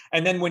the dude.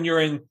 And then when you're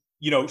in,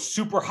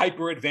 super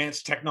hyper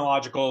advanced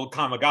technological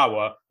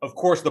Kamigawa, of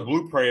course, the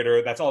Blue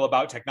Praetor, that's all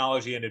about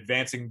technology and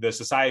advancing the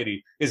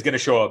society, is going to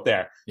show up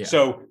there. Yeah.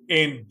 So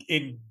in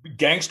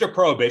Gangster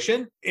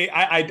Prohibition,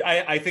 I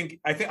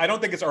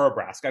don't think it's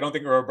Urabrask. I don't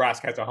think Urabrask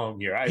has a home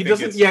here. He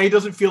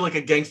doesn't feel like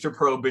a Gangster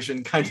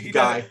Prohibition kind of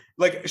guy.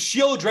 Like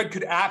Sheoldred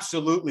could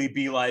absolutely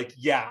be like,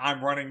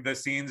 I'm running the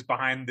scenes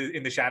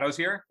in the shadows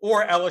here,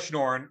 or Elesh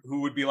Norn,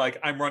 who would be like,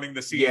 I'm running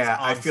the scenes on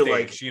I feel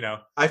stage, like,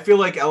 I feel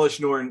like Elesh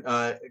Norn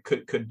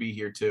could be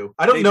here too.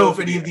 I don't know if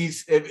any of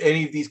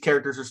these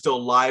characters are still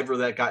alive or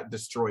that got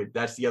destroyed.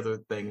 That's the other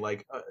thing.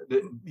 Like,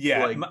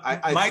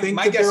 I think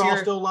that they're all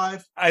still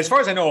alive. As far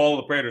as I know, all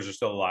the Praetors are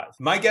still alive.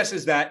 My guess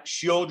is that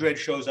Sheoldred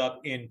shows up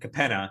in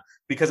Capenna,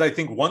 because I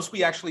think once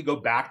we actually go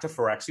back to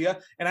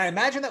Phyrexia, and I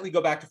imagine that we go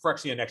back to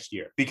Phyrexia next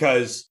year,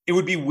 because it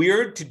would be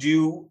weird to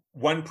do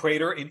one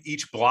Praetor in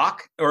each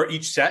block or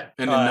each set,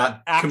 and then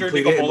not after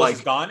Nicol Bolas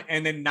is gone,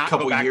 and then not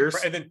couple go back years,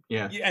 and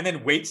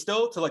then wait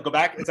still to like go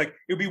back. It's like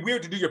it would be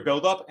weird to do your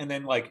build up and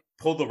then like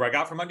pull the rug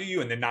out from under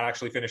you and then not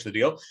actually finish the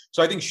deal.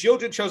 So I think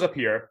Sheoldred shows up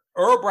here.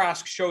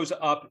 Urabrask shows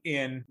up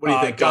in what do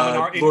you think?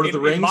 Lord of the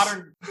Rings.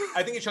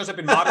 I think it shows up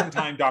in modern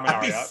time Dominaria.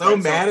 I'd be so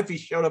mad if he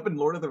showed up in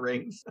Lord of the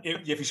Rings.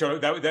 If he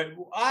showed up,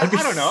 I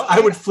don't know. I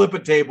would flip a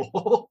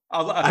table.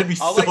 I'd be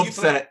so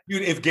upset.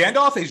 Dude, if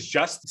Gandalf is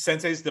just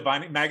Sensei's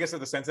divine Magus of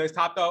the Sensei's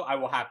top, though, I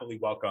will happily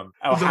welcome.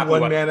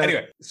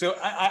 Anyway, so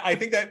I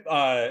think that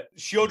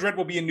Sheoldred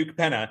will be in New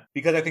Capenna,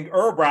 because I think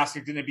Urabrask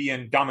is going to be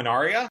in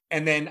Dominaria,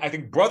 and then I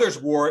think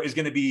Brothers War is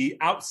going to be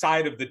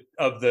outside of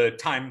the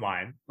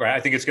timeline, right?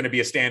 I think it's going to be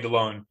a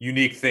standalone,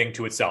 unique thing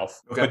to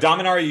itself. Okay. But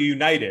Dominaria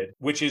United,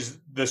 which is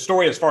the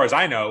story as far as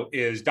I know,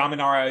 is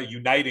Dominaria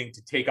uniting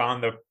to take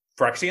on the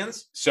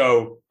Phyrexians.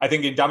 So I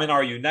think in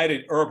Dominaria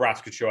United,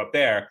 Urabrask could show up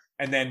there.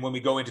 And then when we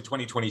go into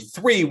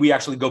 2023, we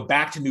actually go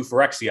back to New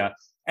Phyrexia.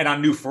 And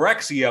on New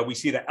Phyrexia, we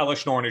see that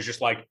Elesh Norn is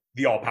just like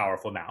the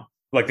all-powerful now,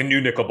 like the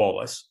new Nicol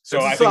Bolas. So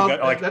I think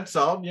that like that's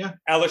solid, yeah.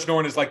 Elesh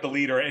Norn is like the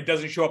leader and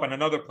doesn't show up on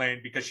another plane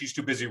because she's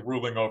too busy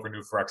ruling over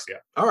New Phyrexia.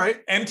 All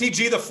right.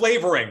 MTG the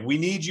flavoring. We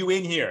need you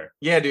in here.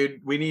 Yeah, dude.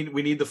 We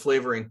need the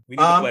flavoring. We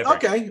need the flavoring.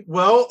 Okay.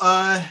 Well,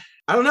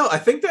 I don't know. I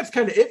think that's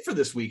kind of it for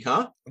this week,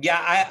 huh?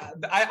 Yeah,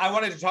 I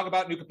wanted to talk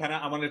about New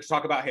Capenna. I wanted to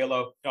talk about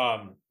Halo,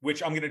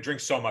 which I'm going to drink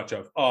so much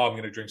of. Oh, I'm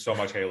going to drink so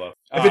much Halo.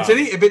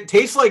 If it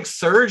tastes like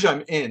Surge,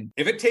 I'm in.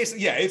 If it tastes,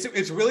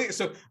 it's really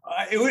so.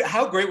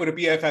 How great would it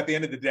be if at the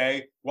end of the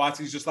day,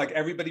 Watsy's just like,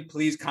 everybody,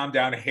 please calm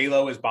down.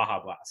 Halo is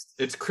Baja Blast.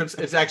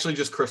 It's actually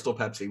just Crystal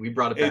Pepsi. We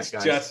brought it back,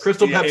 guys. Just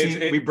Crystal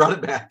Pepsi. We brought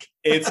it back.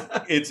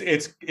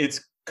 It's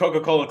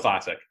Coca-Cola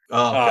Classic.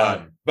 Oh,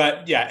 God.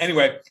 But yeah,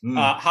 anyway,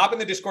 hop in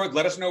the Discord.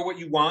 Let us know what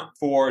you want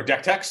for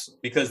deck techs,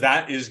 because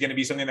that is going to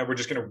be something that we're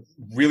just going to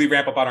really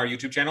ramp up on our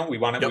YouTube channel. We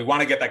want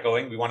to get that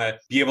going. We want to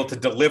be able to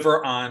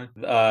deliver on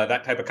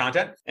that type of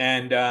content.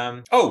 And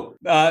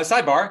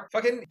sidebar,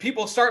 fucking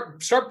people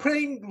start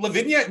putting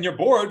Lavinia in your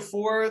board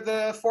for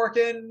the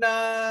fucking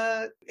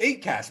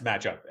 8-cast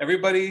matchup.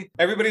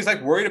 Everybody's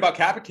like worried about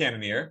Kappa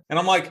Cannoneer, and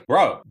I'm like,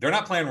 bro, they're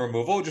not playing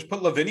removal. Just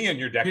put Lavinia in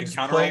your deck and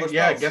counter all their spells.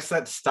 Yeah, I guess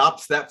that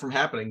stops that from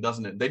happening,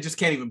 doesn't it? They just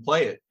can't even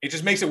play it. It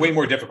just makes it way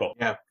more difficult.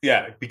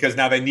 Yeah, because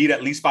now they need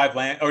at least 5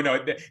 land. Oh no,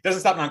 it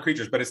doesn't stop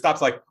non-creatures, but it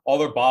stops like all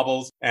their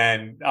baubles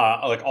and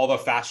like all the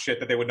fast shit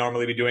that they would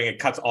normally be doing. It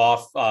cuts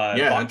off bot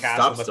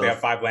cast unless they have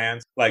 5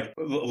 lands. Like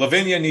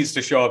Lavinia needs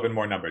to show up in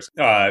more numbers.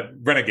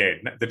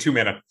 Renegade, the 2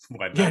 mana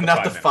one.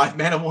 Not the 5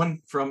 mana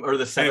one from, or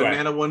the 7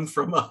 mana one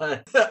from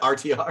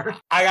RTR.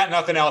 I got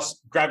nothing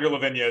else. Grab your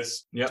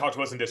Lavinias. Yep. Talk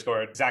to us in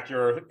Discord. Zach,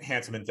 you're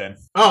handsome and thin.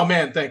 Oh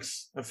man,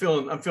 thanks. I'm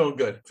feeling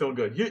good. Feeling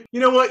good. You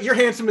know what? You're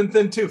handsome and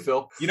thin too,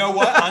 Phil. You know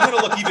what? I'm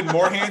gonna look even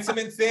more handsome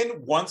and thin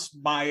once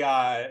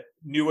my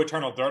new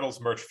Eternal Turtles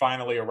merch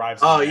finally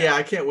arrives. Oh yeah,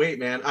 I can't wait,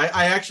 man.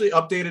 I actually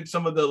updated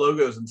some of the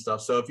logos and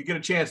stuff. So if you get a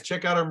chance,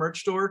 check out our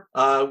merch store.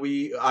 I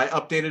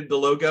updated the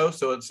logo,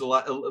 so it's a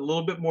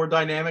little bit more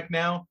dynamic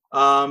now.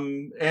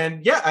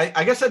 And yeah,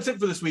 I guess that's it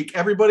for this week.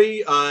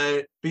 Everybody,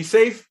 be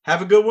safe,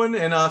 have a good one,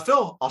 and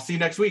Phil, I'll see you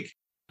next week.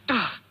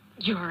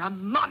 You're a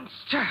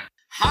monster.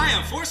 Hi,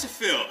 I'm Force of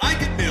Phil. I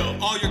can mill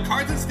all your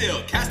cards and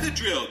still cast a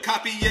drill.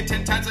 Copy it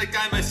 10 times like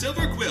I'm a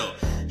silver quill.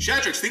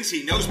 Shadrix thinks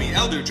he knows me.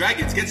 Elder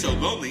dragons get so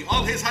lonely.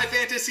 All his high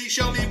fantasy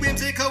show me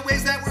whimsical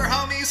ways that we're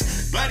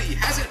homies. But he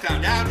hasn't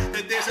found out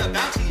that there's a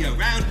bounty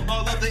around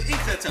all of the ink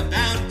that's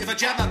abound. If I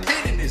jab a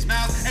pen in his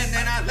mouth and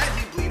then I let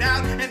him bleed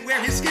out and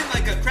wear his skin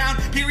like a crown,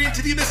 peer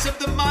into the abyss of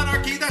the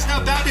monarchy that's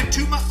now bound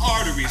into my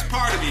arteries.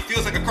 Part of me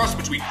feels like a cross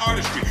between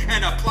artistry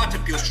and a plot to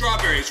peel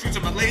strawberries. Fruits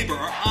of my labor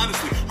are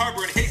honestly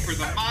harboring hate for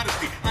the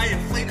modesty I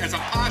inflate as a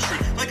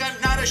posturing, like I'm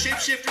not a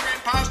shapeshifter,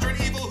 imposter,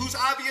 and evil who's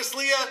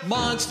obviously a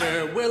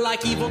monster. We're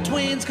like evil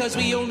twins, cause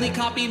we only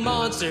copy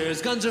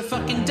monsters. Guns are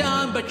fucking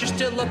dumb, but you're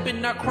still up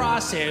in our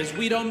crosshairs.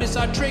 We don't miss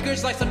our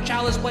triggers like some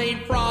chalice playing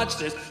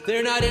fraudsters.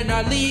 They're not in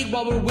our league,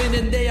 while we're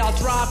winning they all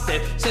drop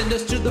it. Send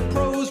us to the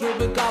pros where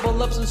we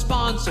gobble up some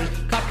sponsors.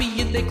 Copy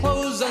and they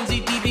close,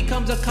 ZD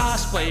becomes a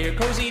cosplayer.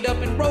 Cozied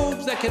up in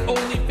robes that can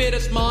only fit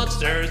us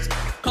monsters.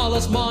 Call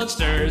us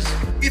monsters.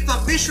 If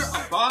I'm Mishra,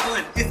 I'm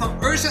boggling. If I'm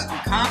Urza, I'm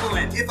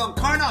comboing. If I'm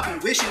Karnov, I'm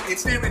wishing.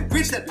 Ensnaring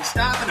bridge that be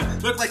stopping them.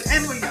 Look like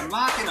Emily, I'm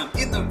locking them.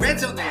 In the red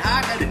zone, they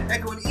hot-headed.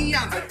 Echoing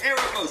eons like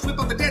arrows. Whip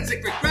up the dead,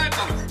 sacred grabs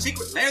on them.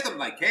 Secret lair them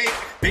like cake.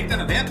 Baked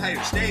on a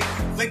vampire steak.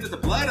 Flaked with the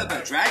blood of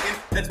a dragon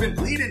that's been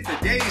bleeding for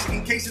days.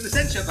 Encased in the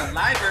stench of a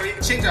library.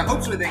 Exchange our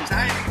hopes with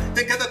anxiety.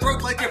 Think of the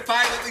throat like you're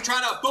violently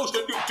trying to boast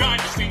a new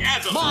dynasty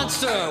as a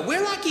monster.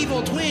 We're like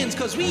evil twins,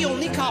 cause we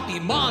only copy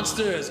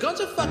monsters.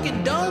 Guns are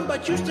fucking dumb,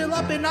 but you still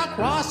up in our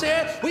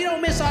crosshair. We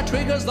don't miss our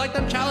triggers like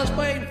them challenge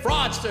playing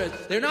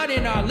fraudsters. They're not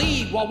in our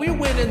league, while we're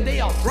winning they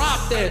all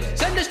drop it.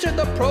 Send us to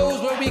the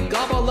pros where we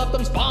gobble up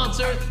them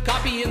sponsors.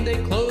 Copy and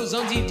they close,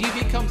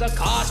 ZD becomes a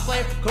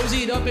cosplayer.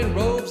 Cozied up in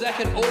robes that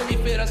can only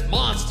fit us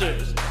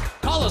monsters.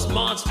 Call us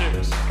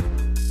monsters.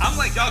 I'm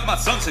like Dogma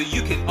Son, so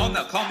you can all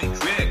now call me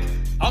Crick.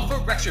 I'll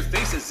forex your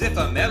face as if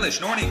I'm Elish,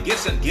 snorting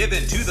gifts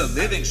ungiven to the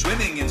living,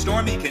 swimming in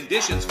stormy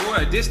conditions for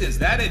a distance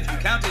that if you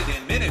counted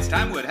in minutes,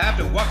 time would have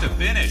to walk to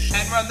finish.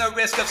 And run the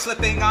risk of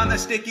slipping on the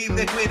sticky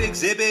liquid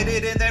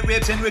exhibited in their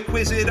ribs and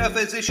requisite a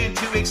physician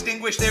to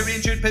extinguish their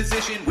injured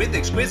position with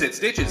exquisite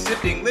stitches,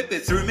 sifting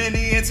lipids through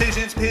many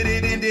incisions,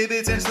 pitted in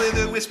divots and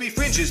slither wispy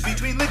fringes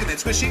between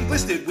ligaments, squishing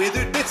blistered,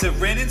 withered bits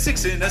of Ren and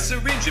 6 in a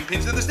syringe and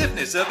pins to the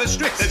stiffness of a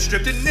Strix that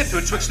stripped and nipped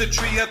betwixt the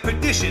tree of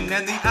perdition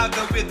and the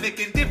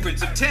algorithmic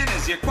indifference of 10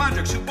 as your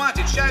quandrix who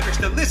wanted Shadrix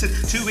to listen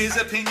to his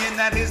opinion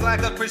that his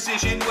lack of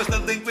precision was the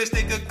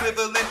linguistic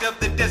equivalent of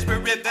the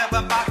desperate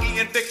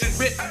Velamachian fiction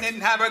written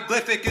in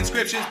hieroglyphic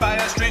inscriptions by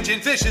a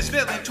stringent vicious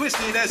villain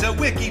twisted as a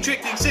wiki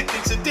tricking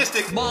sickening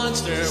sadistic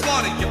monster.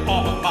 Slaughter your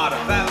alma mater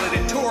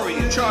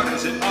valedictorian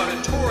charters and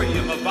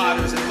auditorium of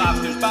otters and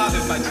lobsters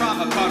bothered by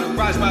trauma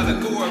cauterized by the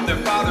gore of their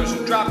fathers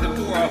who dropped them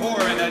for a whore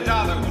and a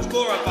dollar who's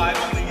glorified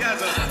only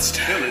as a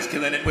monster. Villains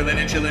killing and willing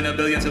and chilling a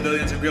billion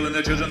civilians and grilling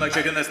their children like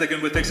chicken that's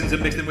thickened with fixins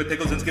and mixed in with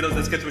pickles and skittles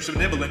that skits from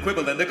nibble and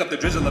quibble and lick up the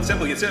drizzle of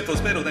simple yet sinful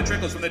spittle that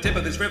trickles from the tip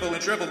of his shrivel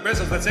and shriveled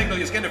bristles that signal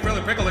your skin to frill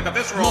and prickle like a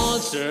visceral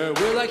monster.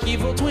 We're like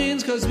evil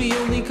twins cause we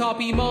only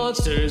copy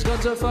monsters.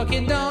 Guns are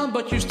fucking dumb,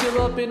 but you're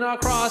still up in our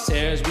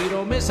crosshairs. We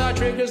don't miss our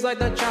triggers like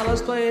the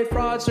chalice played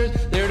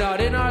fraudsters. They're not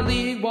in our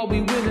league while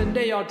we win and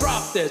they all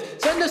drop this.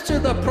 Send us to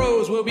the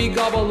pros where we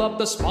gobble up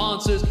the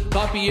sponsors.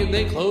 Copy and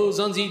they close,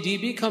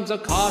 ZD becomes a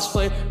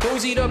cosplay.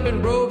 Cozied up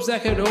in robes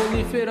that can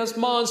only fit us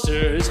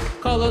monsters.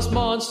 Call us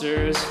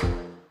monsters.